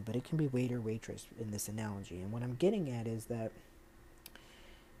mind. But it can be waiter, waitress in this analogy. And what I'm getting at is that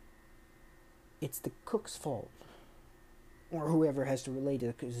it's the cook's fault, or whoever has to relate to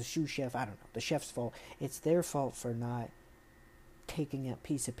it, because the sous chef, I don't know, the chef's fault. It's their fault for not taking a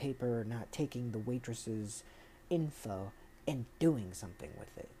piece of paper, or not taking the waitress's info and doing something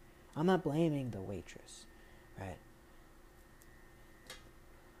with it. I'm not blaming the waitress, right?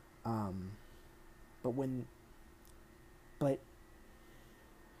 But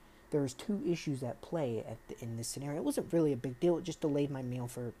there's two issues at play in this scenario. It wasn't really a big deal. It just delayed my meal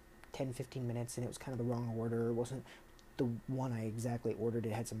for 10-15 minutes, and it was kind of the wrong order. It wasn't the one I exactly ordered.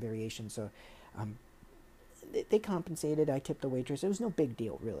 It had some variation, so they compensated. I tipped the waitress. It was no big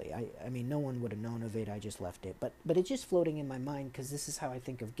deal, really. I mean, no one would have known of it. I just left it. But it's just floating in my mind because this is how I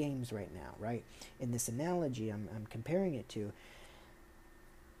think of games right now, right? In this analogy I'm comparing it to,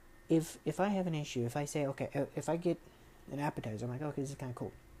 if I have an issue, if I say, okay, if I get an appetizer, I'm like, okay, this is kind of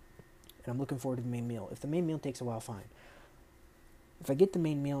cool, and I'm looking forward to the main meal. If the main meal takes a while, fine. If I get the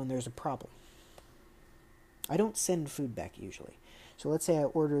main meal and there's a problem, I don't send food back usually. So let's say I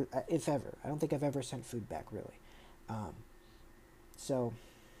order, if ever. I don't think I've ever sent food back, really. So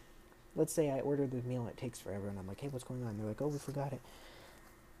let's say I order the meal and it takes forever, and I'm like, hey, what's going on? They're like, oh, we forgot it.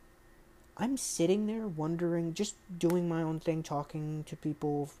 I'm sitting there wondering, just doing my own thing, talking to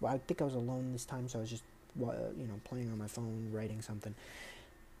people. I think I was alone this time, so I was just, playing on my phone, writing something.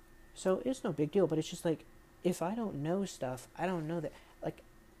 So it's no big deal, but it's just like, if I don't know stuff, I don't know that, like,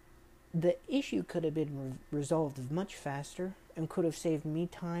 the issue could have been resolved much faster and could have saved me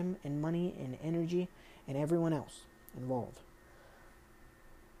time and money and energy and everyone else involved.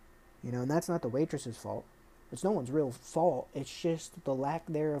 And that's not the waitress's fault. It's no one's real fault. It's just the lack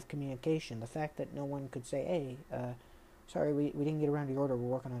there of communication. The fact that no one could say, hey, sorry, we didn't get around to your order. We're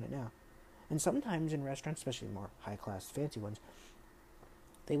working on it now. And sometimes in restaurants, especially more high-class, fancy ones,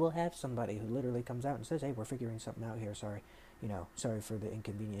 they will have somebody who literally comes out and says, hey, we're figuring something out here. Sorry. Sorry for the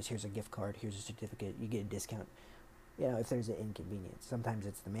inconvenience. Here's a gift card. Here's a certificate. You get a discount. If there's an inconvenience. Sometimes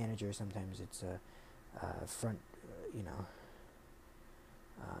it's the manager. Sometimes it's a front,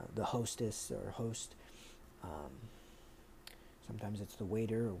 the hostess or host. Sometimes it's the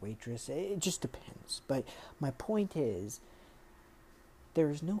waiter or waitress. It just depends. But my point is,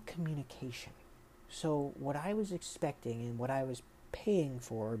 there's no communication. So what I was expecting and what I was paying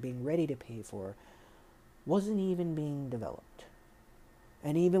for, or being ready to pay for, wasn't even being developed.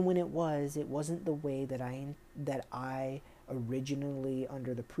 And even when it wasn't the way that I originally,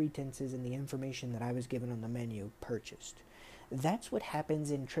 under the pretenses and the information that I was given on the menu, purchased. That's what happens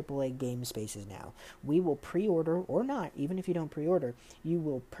in AAA game spaces now. We will pre-order, or not, even if you don't pre-order, you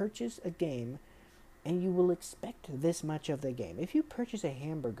will purchase a game and you will expect this much of the game. If you purchase a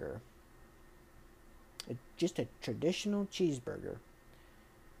hamburger, just a traditional cheeseburger,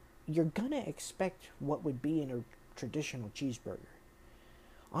 you're gonna expect what would be in a traditional cheeseburger.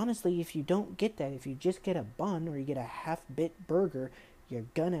 Honestly, if you don't get that, if you just get a bun or you get a half-bit burger, you're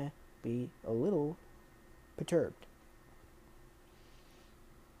gonna be a little perturbed.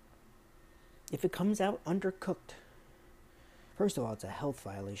 If it comes out undercooked, first of all, it's a health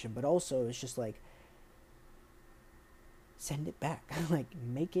violation, but also it's just like, send it back. Like,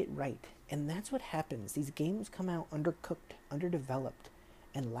 make it right. And that's what happens. These games come out undercooked, underdeveloped,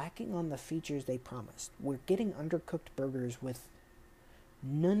 and lacking on the features they promised. We're getting undercooked burgers with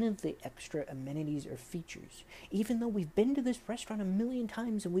none of the extra amenities or features. Even though we've been to this restaurant a million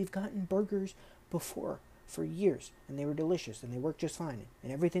times and we've gotten burgers before for years, and they were delicious and they worked just fine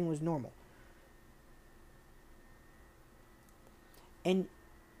and everything was normal. And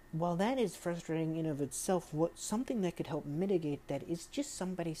while that is frustrating in of itself, what something that could help mitigate that is just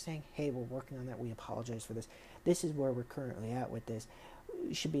somebody saying, "Hey, we're working on that. We apologize for this. This is where we're currently at with this.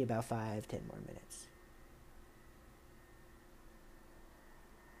 It should be about 5-10 more minutes."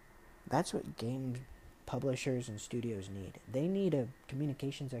 That's what game publishers and studios need. They need a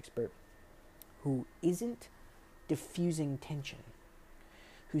communications expert who isn't diffusing tension,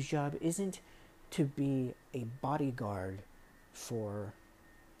 whose job isn't to be a bodyguard for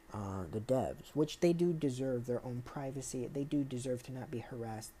the devs, which they do deserve their own privacy. They do deserve to not be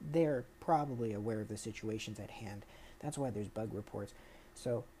harassed. They're probably aware of the situations at hand. That's why there's bug reports.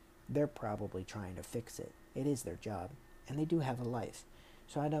 So they're probably trying to fix it. It is their job. And they do have a life.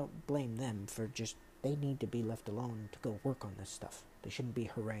 So I don't blame them for just, they need to be left alone to go work on this stuff. They shouldn't be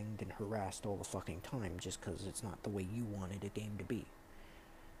harangued and harassed all the fucking time just because it's not the way you wanted a game to be.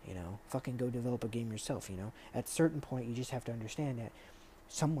 You know, fucking go develop a game yourself, you know. At a certain point, you just have to understand that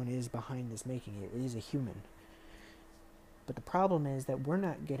someone is behind this making it. It is a human. But the problem is that we're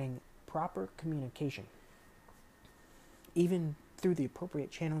not getting proper communication, even through the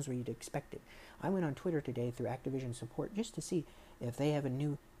appropriate channels where you'd expect it. I went on Twitter today through Activision support just to see if they have a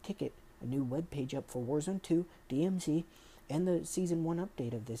new ticket, a new webpage up for Warzone 2, DMZ, and the Season 1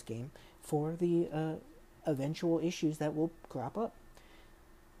 update of this game for the eventual issues that will crop up.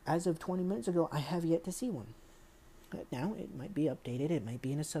 As of 20 minutes ago, I have yet to see one. Now, it might be updated, it might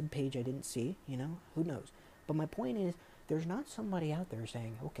be in a sub-page I didn't see, you know, who knows. But my point is, there's not somebody out there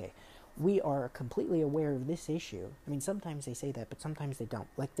saying, okay, we are completely aware of this issue. I mean, sometimes they say that, but sometimes they don't.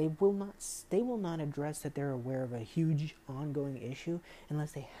 Like, they will not address that they're aware of a huge ongoing issue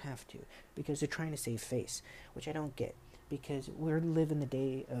unless they have to, because they're trying to save face, which I don't get. Because we're living the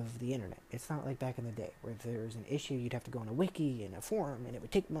day of the internet. It's not like back in the day where if there was an issue, you'd have to go on a wiki and a forum, and it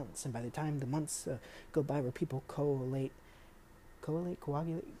would take months. And by the time the months go by, where people coagulate, by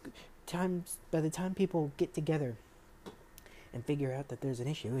the time people get together and figure out that there's an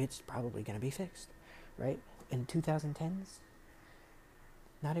issue, it's probably going to be fixed, right? In 2010s,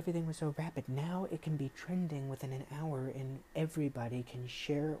 not everything was so rapid. Now it can be trending within an hour, and everybody can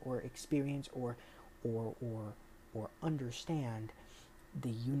share or experience or understand the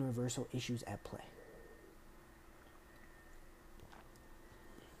universal issues at play.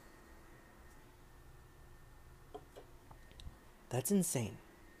 That's insane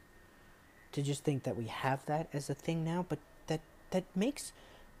to just think that we have that as a thing now, but that makes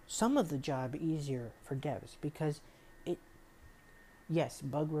some of the job easier for devs, because yes,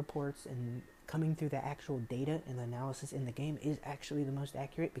 bug reports and coming through the actual data and the analysis in the game is actually the most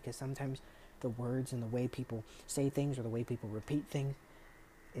accurate, because sometimes the words and the way people say things or the way people repeat things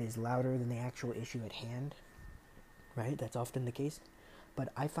is louder than the actual issue at hand, right? That's often the case. But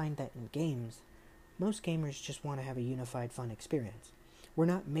I find that in games, most gamers just want to have a unified, fun experience. We're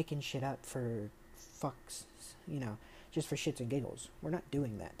not making shit up for fucks, you know, just for shits and giggles. We're not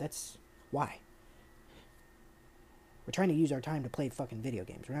doing that. That's why. We're trying to use our time to play fucking video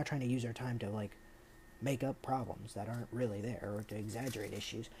games. We're not trying to use our time to, like, make up problems that aren't really there or to exaggerate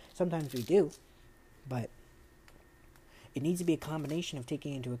issues. Sometimes we do, but it needs to be a combination of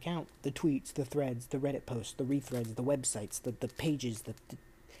taking into account the tweets, the threads, the Reddit posts, the rethreads, the websites, the pages, the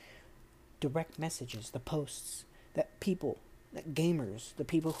direct messages, the posts that people, that gamers, the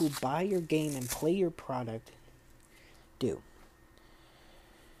people who buy your game and play your product do.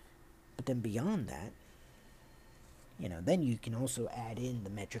 But then beyond that, you know, then you can also add in the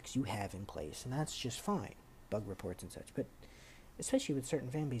metrics you have in place, and that's just fine, bug reports and such. But especially with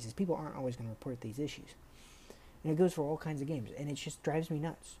certain fan bases, people aren't always going to report these issues. And it goes for all kinds of games, and it just drives me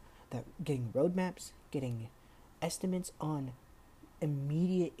nuts that getting roadmaps, getting estimates on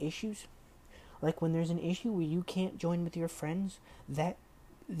immediate issues, like when there's an issue where you can't join with your friends, that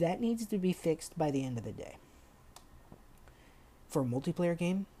needs to be fixed by the end of the day. For a multiplayer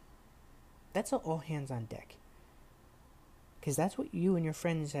game, that's all hands on deck. Because that's what you and your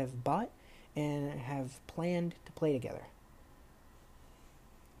friends have bought and have planned to play together.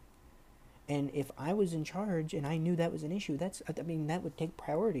 And if I was in charge and I knew that was an issue, that would take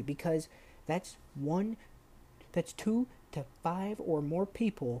priority, because that's 2 to 5 or more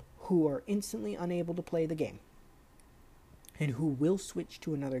people who are instantly unable to play the game and who will switch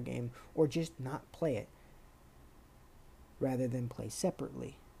to another game or just not play it rather than play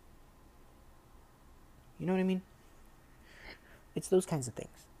separately. You know what I mean? It's those kinds of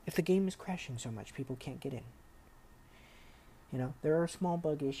things. If the game is crashing so much, people can't get in. There are small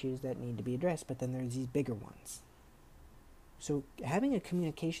bug issues that need to be addressed, but then there's these bigger ones. So having a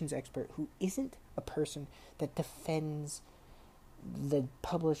communications expert who isn't a person that defends the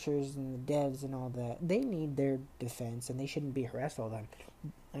publishers and the devs and all that, they need their defense and they shouldn't be harassed all the time.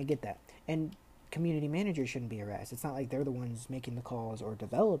 I get that. And community managers shouldn't be harassed. It's not like they're the ones making the calls or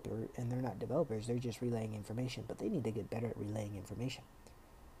developer, and they're not developers, they're just relaying information, but they need to get better at relaying information.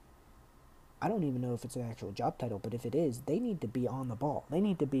 I don't even know if it's an actual job title, but if it is, they need to be on the ball. They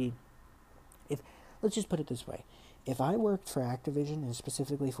need to be, let's just put it this way. If I worked for Activision, and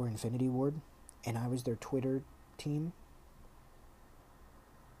specifically for Infinity Ward, and I was their Twitter team,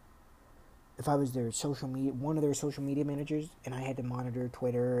 if I was their social media, one of their social media managers, and I had to monitor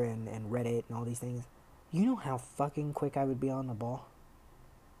Twitter and Reddit and all these things, you know how fucking quick I would be on the ball?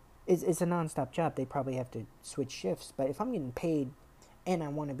 It's a non-stop job. They probably have to switch shifts, but if I'm getting paid and I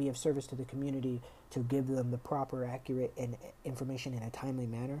want to be of service to the community to give them the proper, accurate, and information in a timely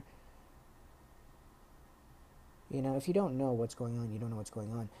manner, if you don't know what's going on, you don't know what's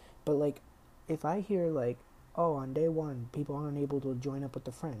going on. But, if I hear, oh, on day one, people aren't able to join up with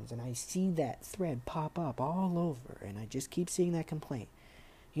the friends, and I see that thread pop up all over, and I just keep seeing that complaint,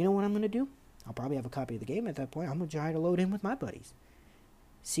 you know what I'm going to do? I'll probably have a copy of the game at that point. I'm going to try to load in with my buddies.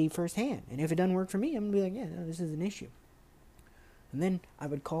 See firsthand. And if it doesn't work for me, I'm going to be like, yeah, no, this is an issue. And then I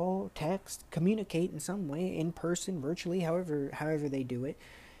would call, text, communicate in some way, in person, virtually, however they do it,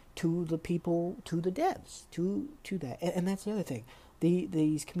 to the people, to the devs, to that. And that's the other thing.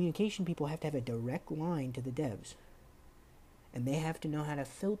 These communication people have to have a direct line to the devs. And they have to know how to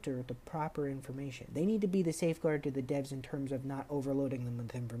filter the proper information. They need to be the safeguard to the devs in terms of not overloading them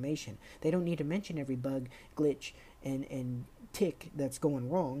with information. They don't need to mention every bug, glitch, and tick that's going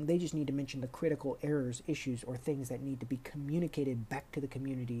wrong. They just need to mention the critical errors, issues, or things that need to be communicated back to the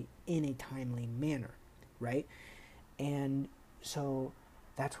community in a timely manner, right? And so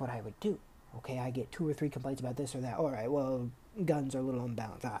that's what I would do. Okay, I get 2 or 3 complaints about this or that. All right, well, guns are a little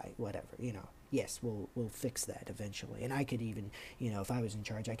unbalanced. Whatever, Yes, we'll fix that eventually. And I could even, if I was in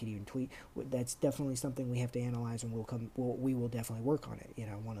charge, I could even tweet. That's definitely something we have to analyze, and we will definitely work on it.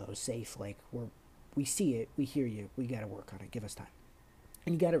 One of those safe, we see it, we hear you, we got to work on it. Give us time.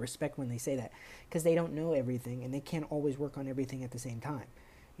 And you got to respect when they say that, because they don't know everything, and they can't always work on everything at the same time.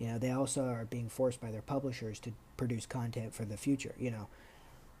 They also are being forced by their publishers to produce content for the future.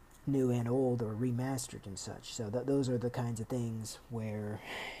 New and old or remastered and such. So those are the kinds of things where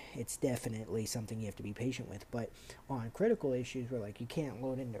it's definitely something you have to be patient with. But on critical issues where you can't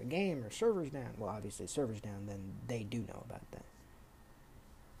load into a game or servers down, well, obviously servers down, then they do know about that.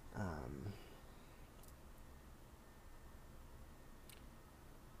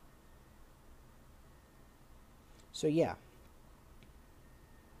 So yeah,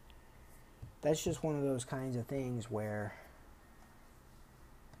 that's just one of those kinds of things where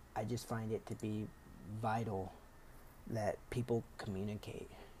I just find it to be vital that people communicate.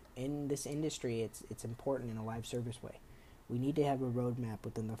 In this industry, it's important in a live service way. We need to have a roadmap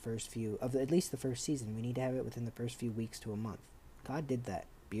within the first few, of at least the first season. We need to have it within the first few weeks to a month. God did that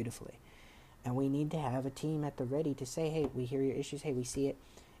beautifully. And we need to have a team at the ready to say, hey, we hear your issues, hey, we see it.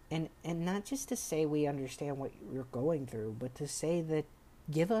 And not just to say we understand what you're going through, but to say that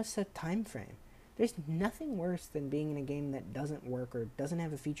give us a time frame. There's nothing worse than being in a game that doesn't work or doesn't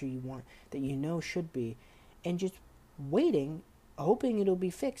have a feature you want that should be, and just waiting, hoping it'll be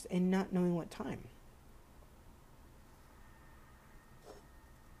fixed, and not knowing what time.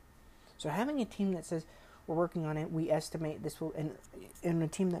 So having a team that says, we're working on it, we estimate this will, and a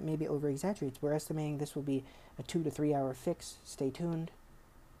team that maybe over-exaggerates, we're estimating this will be a 2 to 3 hour fix, stay tuned,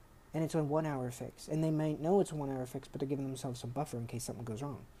 and it's a 1 hour fix. And they might know it's a 1 hour fix, but they're giving themselves some buffer in case something goes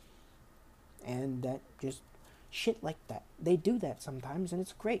wrong. And that just shit like that. They do that sometimes, and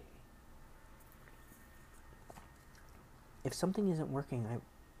it's great. If something isn't working,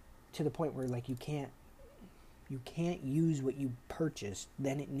 to the point where you can't use what you purchased,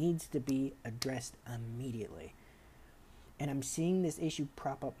 then it needs to be addressed immediately. And I'm seeing this issue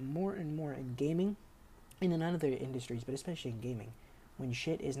prop up more and more in gaming, and in other industries, but especially in gaming. When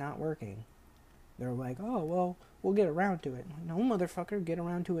shit is not working, they're like, oh, well, we'll get around to it. No, motherfucker, get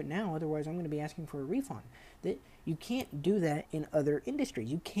around to it now, otherwise I'm going to be asking for a refund. You can't do that in other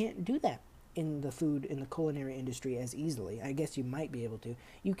industries. You can't do that in the food, in the culinary industry as easily. I guess you might be able to.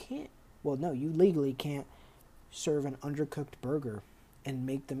 You can't, well, no, you legally can't serve an undercooked burger and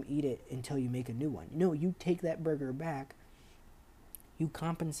make them eat it until you make a new one. No, you take that burger back, you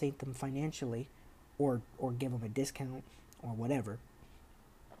compensate them financially, or give them a discount, or whatever,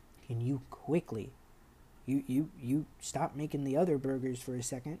 and you quickly, you stop making the other burgers for a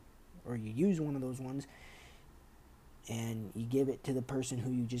second, or you use one of those ones, and you give it to the person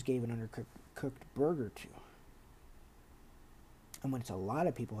who you just gave an undercooked burger to. And when it's a lot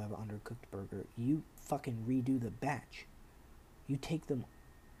of people who have an undercooked burger, you fucking redo the batch. You take them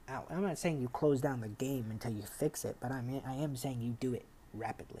out. I'm not saying you close down the game until you fix it, but I am saying you do it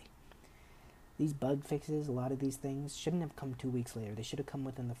rapidly. These bug fixes, a lot of these things, shouldn't have come 2 weeks later. They should have come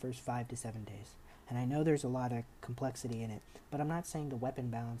within the first 5 to 7 days. And I know there's a lot of complexity in it, but I'm not saying the weapon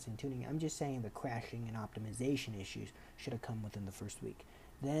balance and tuning. I'm just saying the crashing and optimization issues should have come within the first week.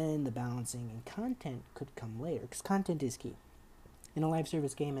 Then the balancing and content could come later, because content is key. In a live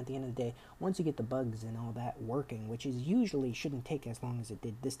service game, at the end of the day, once you get the bugs and all that working, which is usually shouldn't take as long as it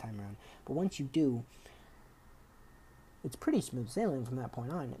did this time around, but once you do, it's pretty smooth sailing from that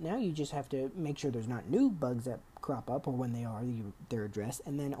point on. Now you just have to make sure there's not new bugs that crop up, or when they are, they're addressed,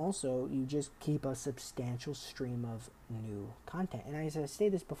 and then also you just keep a substantial stream of new content. And as I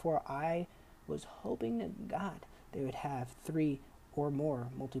stated this before, I was hoping to God they would have 3 or more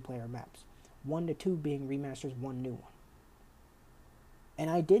multiplayer maps, 1 to 2 being remasters, 1 new one. And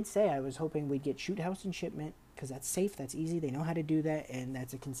I did say I was hoping we'd get Shoot House and Shipment, because that's safe, that's easy, they know how to do that, and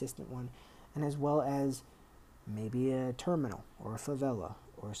that's a consistent one. And as well as maybe a Terminal, or a Favela,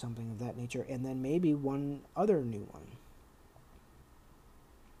 or something of that nature, and then maybe one other new one.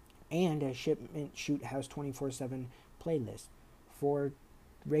 And a Shipment Shoot House 24/7 playlist for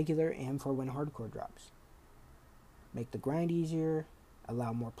regular and for when hardcore drops. Make the grind easier,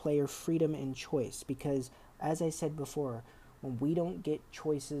 allow more player freedom and choice, because as I said before, when we don't get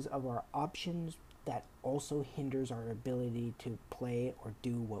choices of our options, that also hinders our ability to play or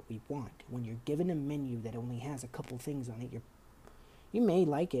do what we want. When you're given a menu that only has a couple things on it, you may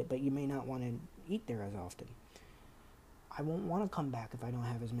like it, but you may not want to eat there as often. I won't want to come back if I don't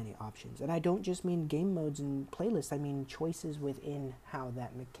have as many options. And I don't just mean game modes and playlists, I mean choices within how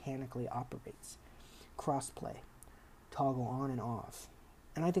that mechanically operates. Crossplay, toggle on and off.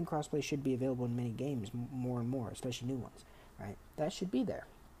 And I think crossplay should be available in many games more and more, especially new ones. Right? That should be there.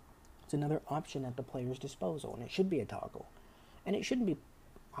 It's another option at the player's disposal, and it should be a toggle. And it shouldn't be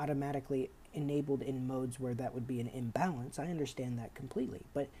automatically enabled in modes where that would be an imbalance. I understand that completely.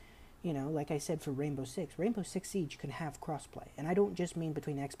 But, like I said for Rainbow Six Siege can have crossplay. And I don't just mean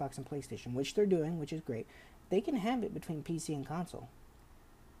between Xbox and PlayStation, which they're doing, which is great. They can have it between PC and console.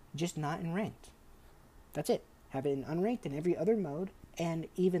 Just not in ranked. That's it. Have it in unranked in every other mode, and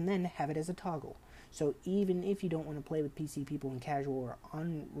even then have it as a toggle. So even if you don't want to play with PC people in casual or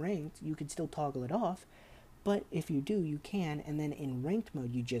unranked, you could still toggle it off. But if you do, you can, and then in ranked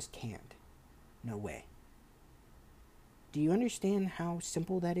mode, you just can't. No way. Do you understand how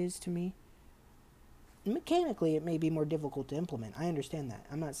simple that is to me? Mechanically, it may be more difficult to implement. I understand that.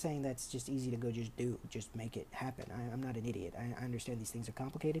 I'm not saying that's just easy to go just make it happen. I'm not an idiot. I understand these things are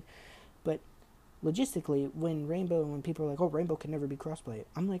complicated. But logistically, when people are like, oh, Rainbow can never be crossplay,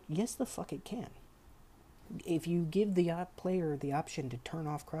 I'm like, yes, the fuck it can. If you give the player the option to turn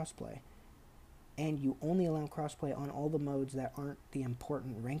off crossplay, and you only allow crossplay on all the modes that aren't the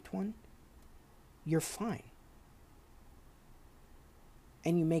important ranked one, you're fine.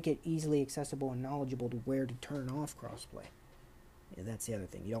 And you make it easily accessible and knowledgeable to where to turn off crossplay. Yeah, that's the other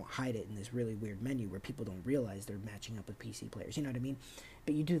thing. You don't hide it in this really weird menu where people don't realize they're matching up with PC players. You know what I mean?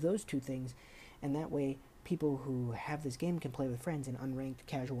 But you do those two things, and that way people who have this game can play with friends in unranked,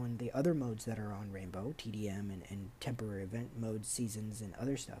 casual, and the other modes that are on Rainbow, TDM and temporary event modes, seasons, and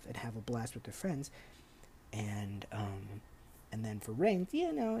other stuff, and have a blast with their friends. And then for ranked,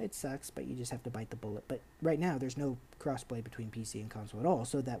 it sucks, but you just have to bite the bullet. But right now, there's no crossplay between PC and console at all,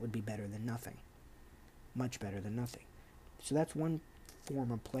 so that would be better than nothing. Much better than nothing. So that's one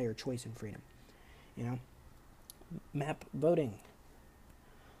form of player choice and freedom. Map voting,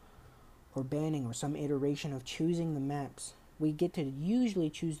 or banning, or some iteration of choosing the maps. We get to usually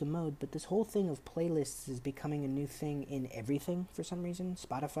choose the mode, but this whole thing of playlists is becoming a new thing in everything for some reason.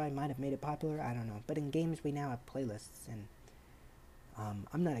 Spotify might have made it popular, I don't know. But in games, we now have playlists, and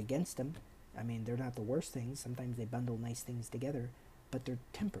I'm not against them. I mean, they're not the worst things. Sometimes they bundle nice things together, but they're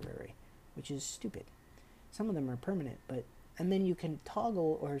temporary, which is stupid. Some of them are permanent, and then you can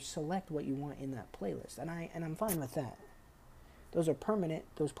toggle or select what you want in that playlist, and I'm fine with that. Those are permanent.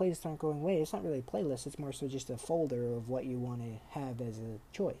 Those playlists aren't going away. It's not really a playlist. It's more so just a folder of what you want to have as a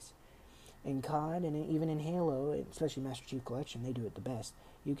choice. In COD and even in Halo, especially Master Chief Collection, they do it the best.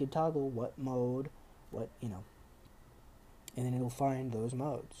 You can toggle what mode, and then it'll find those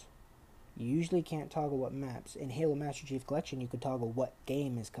modes. You usually can't toggle what maps. In Halo Master Chief Collection, you could toggle what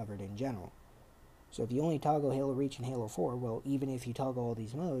game is covered in general. So if you only toggle Halo Reach and Halo 4, well, even if you toggle all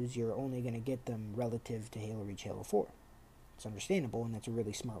these modes, you're only going to get them relative to Halo Reach, Halo 4. It's understandable, and that's a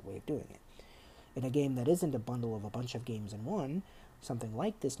really smart way of doing it. In a game that isn't a bundle of a bunch of games in one, something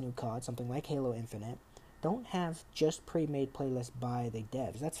like this new COD, something like Halo Infinite, don't have just pre-made playlists by the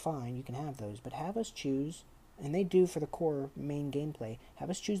devs. That's fine, you can have those, but have us choose, and they do for the core main gameplay, have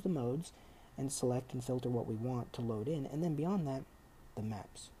us choose the modes and select and filter what we want to load in, and then beyond that, the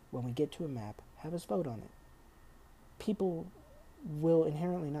maps. When we get to a map, have us vote on it. People will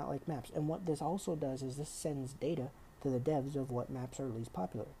inherently not like maps, and what this also does is this sends data to the devs of what maps are least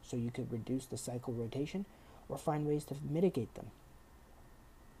popular, so you could reduce the cycle rotation or find ways to mitigate them.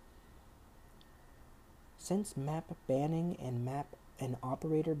 Since map banning and map and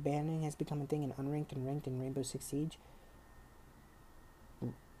operator banning has become a thing in Unranked and Ranked in Rainbow Six Siege,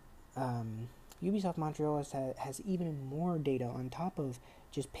 Ubisoft Montreal has even more data on top of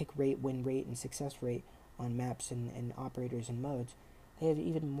just pick rate, win rate, and success rate on maps and operators and modes. They have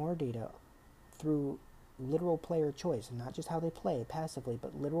even more data through literal player choice, and not just how they play passively,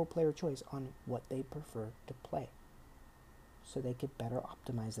 but literal player choice on what they prefer to play, so they could better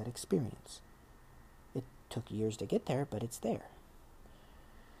optimize that experience. It took years to get there, but it's there.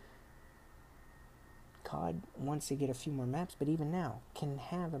 COD wants to get a few more maps, but even now can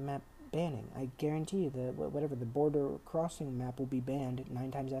have a map banning. I guarantee you the border crossing map will be banned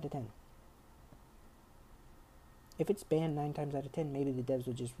 9 times out of 10. If it's banned 9 times out of 10, maybe the devs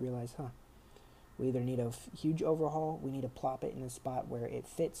will just realize, we either need a huge overhaul, we need to plop it in a spot where it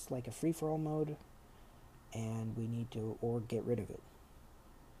fits like a free-for-all mode, and we need to, or get rid of it.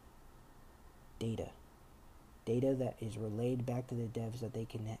 Data that is relayed back to the devs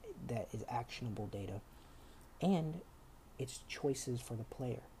that is actionable data, and it's choices for the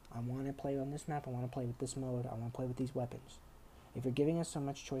player. I want to play on this map, I want to play with this mode, I want to play with these weapons. If you're giving us so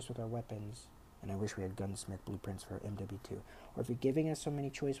much choice with our weapons, and I wish we had gunsmith blueprints for MW2, or if you're giving us so many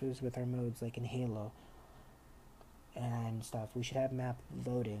choices with our modes like in Halo and stuff, we should have map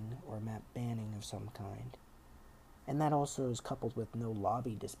voting or map banning of some kind. And that also is coupled with no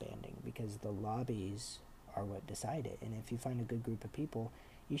lobby disbanding, because the lobbies are what decide it. And if you find a good group of people,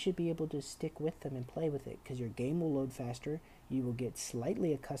 you should be able to stick with them and play with it, because your game will load faster. You will get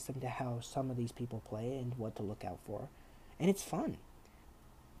slightly accustomed to how some of these people play and what to look out for, and it's fun.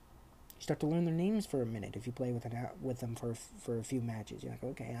 You start to learn their names for a minute if you play with them for a few matches. You're like,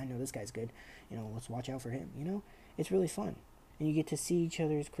 okay, I know this guy's good. Let's watch out for him. It's really fun, and you get to see each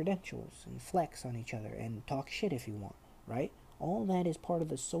other's credentials and flex on each other and talk shit if you want, right? All that is part of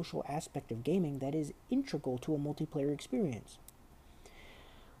the social aspect of gaming that is integral to a multiplayer experience.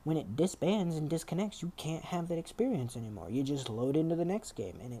 When it disbands and disconnects, you can't have that experience anymore. You just load into the next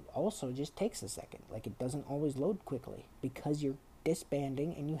game, and it also just takes a second. Like, it doesn't always load quickly because you're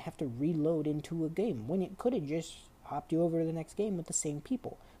disbanding and you have to reload into a game, when it could have just hopped you over to the next game with the same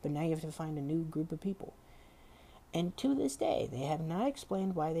people. But now you have to find a new group of people. And to this day, they have not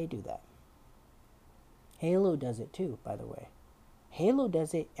explained why they do that. Halo does it too, by the way. Halo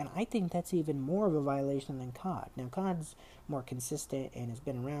does it, and I think that's even more of a violation than COD. Now, COD's more consistent and has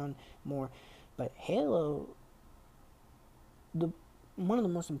been around more, but Halo, one of the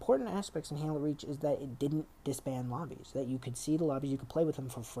most important aspects in Halo Reach is that it didn't disband lobbies, that you could see the lobbies, you could play with them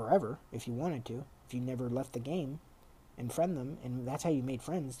for forever if you wanted to, if you never left the game, and friend them, and that's how you made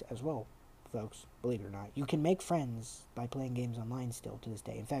friends as well, folks, believe it or not. You can make friends by playing games online still to this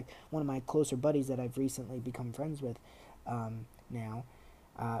day. In fact, one of my closer buddies that I've recently become friends with now,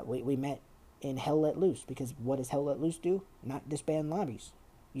 we met in Hell Let Loose, because what does Hell Let Loose do? Not disband lobbies.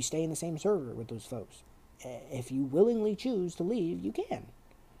 You stay in the same server with those folks. If you willingly choose to leave, you can.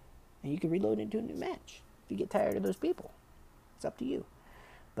 And you can reload into a new match if you get tired of those people. It's up to you.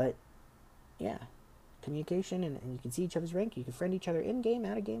 But, yeah, communication, and you can see each other's rank. You can friend each other in-game,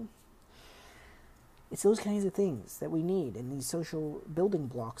 out-of-game. It's those kinds of things that we need in these social building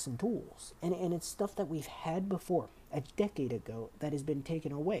blocks and tools. And it's stuff that we've had before, a decade ago, that has been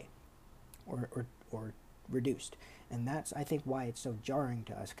taken away or reduced. And that's, I think, why it's so jarring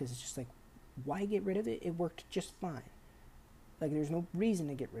to us, because it's just like, why get rid of it? It worked just fine. Like, there's no reason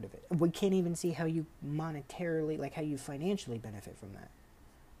to get rid of it. We can't even see how you monetarily, like, how you financially benefit from that.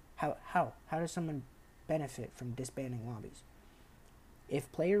 How does someone benefit from disbanding lobbies?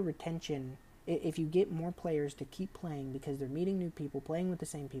 If player retention, if you get more players to keep playing because they're meeting new people, playing with the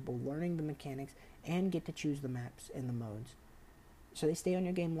same people, learning the mechanics, and get to choose the maps and the modes, so they stay on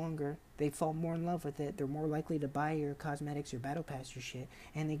your game longer, they fall more in love with it, they're more likely to buy your cosmetics, your battle pass, your shit,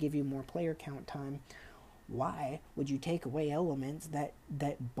 and they give you more player count time, why would you take away elements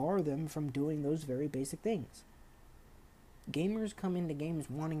that bar them from doing those very basic things? Gamers come into games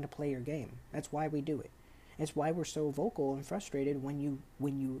wanting to play your game. That's why we do it. It's why we're so vocal and frustrated when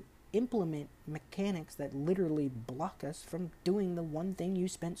you implement mechanics that literally block us from doing the one thing you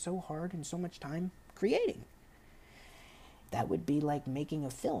spent so hard and so much time creating. That would be like making a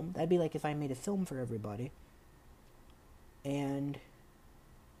film. That'd be like if I made a film for everybody and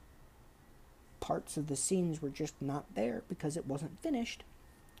parts of the scenes were just not there because it wasn't finished.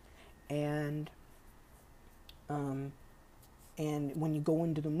 And when you go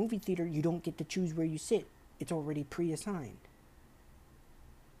into the movie theater, you don't get to choose where you sit. It's already pre-assigned.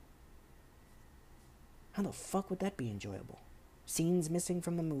 How the fuck would that be enjoyable? Scenes missing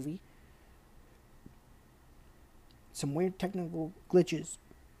from the movie, some weird technical glitches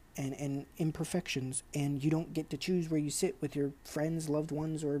and imperfections, and you don't get to choose where you sit with your friends, loved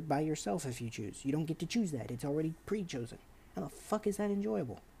ones, or by yourself if you choose. You don't get to choose that. It's already pre-chosen. How the fuck is that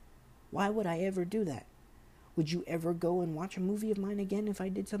enjoyable? Why would I ever do that? Would you ever go and watch a movie of mine again if I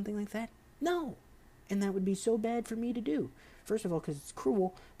did something like that? No. And that would be so bad for me to do. First of all, because it's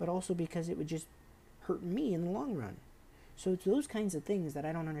cruel, but also because it would just hurt me in the long run. So it's those kinds of things that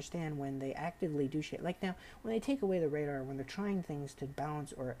I don't understand when they actively do shit. Like now, when they take away the radar, when they're trying things to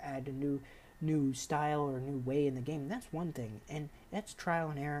balance or add a new style or a new way in the game, that's one thing. And that's trial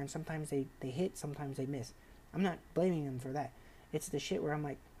and error, and sometimes they hit, sometimes they miss. I'm not blaming them for that. It's the shit where I'm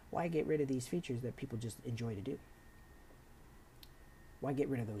like, why get rid of these features that people just enjoy to do? Why get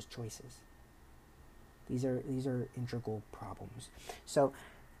rid of those choices? These are integral problems. So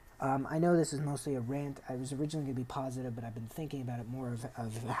I know this is mostly a rant. I was originally going to be positive, but I've been thinking about it more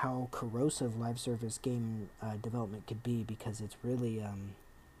of how corrosive live service game development could be, because it's really,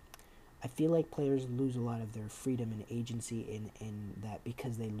 I feel like players lose a lot of their freedom and agency in that,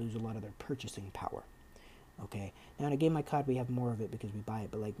 because they lose a lot of their purchasing power. Okay, now in a game like COD we have more of it because we buy it,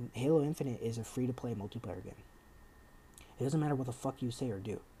 but like Halo Infinite is a free-to-play multiplayer game. It doesn't matter what the fuck you say or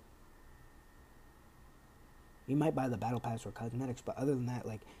do. You might buy the battle pass or cosmetics, but other than that,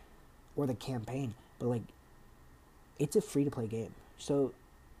 like, or the campaign, but like, it's a free-to-play game. So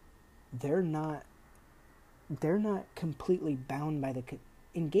they're not completely bound by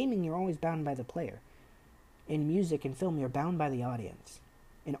in gaming, you're always bound by the player. In music and film, you're bound by the audience.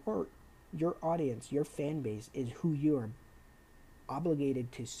 In art, your audience, your fan base, is who you are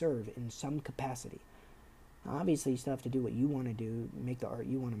obligated to serve in some capacity. Now, obviously, you still have to do what you want to do, make the art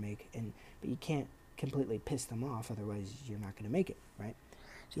you want to make, but you can't completely piss them off, otherwise you're not going to make it, right?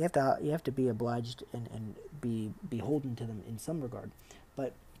 So you have to be obliged and be beholden to them in some regard.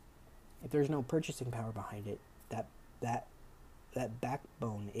 But if there's no purchasing power behind it, that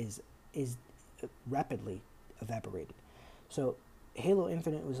backbone is rapidly evaporated. So Halo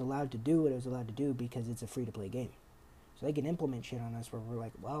Infinite was allowed to do what it was allowed to do because it's a free-to-play game. So they can implement shit on us where we're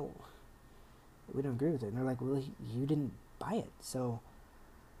like, well, we don't agree with it. And they're like, well, you didn't buy it. So,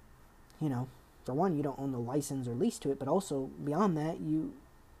 for one, you don't own the license or lease to it, but also, beyond that, you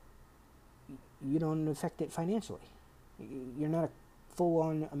don't affect it financially. You're not a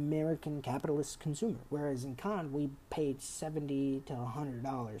full-on American capitalist consumer. Whereas in COD, we paid $70 to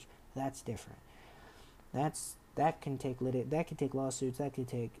 $100. That's different. That can take lawsuits. That could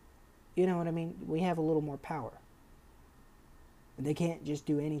take, you know what I mean? We have a little more power. And they can't just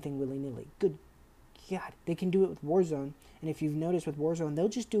do anything willy-nilly. Good God, they can do it with Warzone. And if you've noticed with Warzone, they'll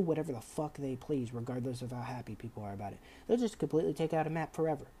just do whatever the fuck they please, regardless of how happy people are about it. They'll just completely take out a map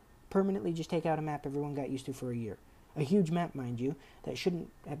forever. Permanently just take out a map everyone got used to for a year. A huge map, mind you, that shouldn't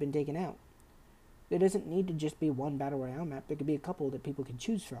have been taken out. There doesn't need to just be one Battle Royale map. There could be a couple that people can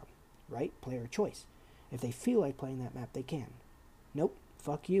choose from, right? Player choice. If they feel like playing that map, they can. Nope,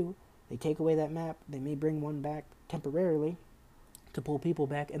 fuck you. They take away that map. They may bring one back temporarily to pull people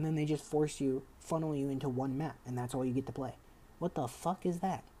back, and then they just funnel you into one map, and that's all you get to play. What the fuck is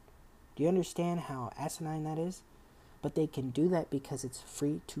that? Do you understand how asinine that is? But they can do that because it's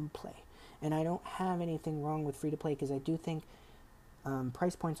free to play. And I don't have anything wrong with free to play, because I do think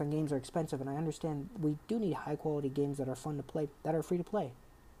price points on games are expensive, and I understand we do need high quality games that are fun to play, that are free to play,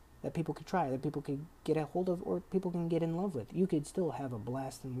 that people could try, that people could get a hold of, or people can get in love with. You could still have a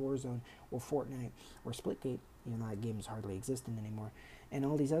blast in Warzone or Fortnite or Splitgate, that game is hardly existent anymore, and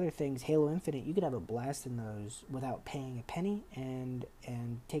all these other things. Halo Infinite, you could have a blast in those without paying a penny and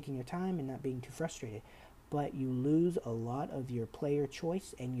taking your time and not being too frustrated. But you lose a lot of your player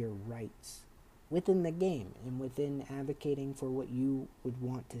choice and your rights within the game and within advocating for what you would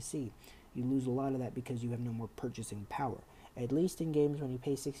want to see. You lose a lot of that because you have no more purchasing power. At least in games when you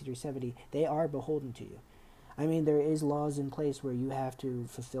pay 60 or 70, they are beholden to you. I mean, there is laws in place where you have to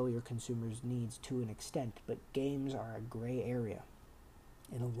fulfill your consumers' needs to an extent, but games are a gray area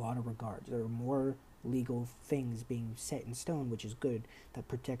in a lot of regards. There are more legal things being set in stone, which is good, that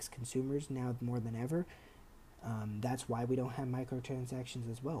protects consumers now more than ever. That's why we don't have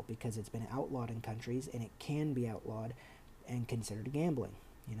microtransactions as well, because it's been outlawed in countries, and it can be outlawed and considered gambling.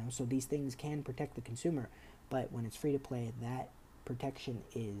 So these things can protect the consumer, but when it's free to play, that protection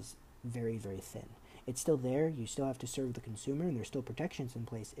is very, very thin. It's still there. You still have to serve the consumer, and there's still protections in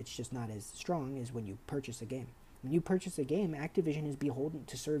place. It's just not as strong as when you purchase a game. When you purchase a game, Activision is beholden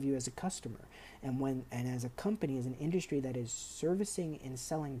to serve you as a customer, and as a company, as an industry that is servicing and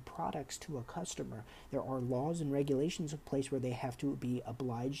selling products to a customer, there are laws and regulations in place where they have to be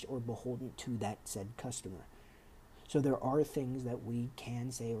obliged or beholden to that said customer. So there are things that we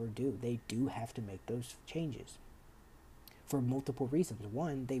can say or do. They do have to make those changes for multiple reasons.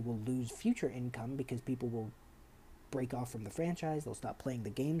 One, they will lose future income because people will break off from the franchise. They'll stop playing the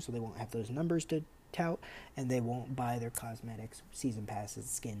game, so they won't have those numbers to tout, and they won't buy their cosmetics, season passes,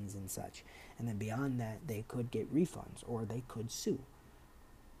 skins, and such. And then beyond that, they could get refunds, or they could sue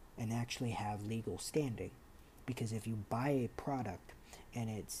and actually have legal standing. Because if you buy a product and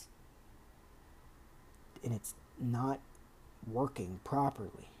it's not working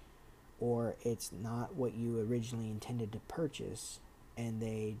properly, or it's not what you originally intended to purchase, and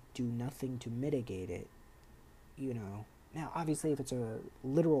they do nothing to mitigate it, Now, obviously, if it's a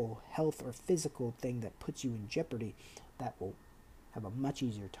literal health or physical thing that puts you in jeopardy, that will have a much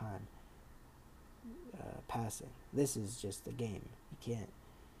easier time passing. This is just a game. You can't,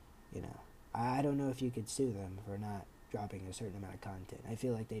 I don't know if you could sue them for not dropping a certain amount of content. I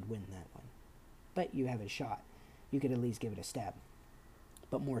feel like they'd win that one. But you have a shot. You could at least give it a stab.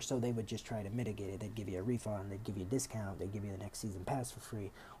 But more so, they would just try to mitigate it. They'd give you a refund, they'd give you a discount, they'd give you the next season pass for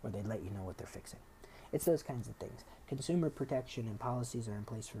free, or they'd let you know what they're fixing. It's those kinds of things. Consumer protection and policies are in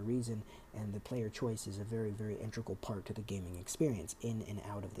place for a reason, and the player choice is a very, very integral part to the gaming experience, in and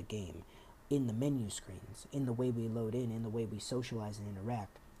out of the game, in the menu screens, in the way we load in the way we socialize and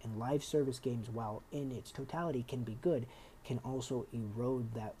interact. And live service games, while in its totality can be good, can also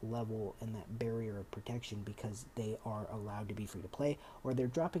erode that level and that barrier of protection because they are allowed to be free to play, or they're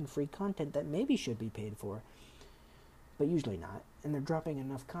dropping free content that maybe should be paid for, but usually not. And they're dropping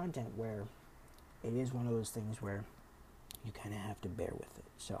enough content where it is one of those things where you kind of have to bear with it.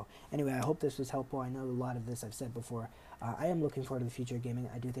 So anyway, I hope this was helpful. I know a lot of this I've said before. I am looking forward to the future of gaming.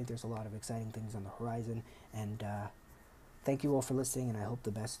 I do think there's a lot of exciting things on the horizon, and thank you all for listening, and I hope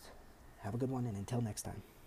the best. Have a good one, and until next time.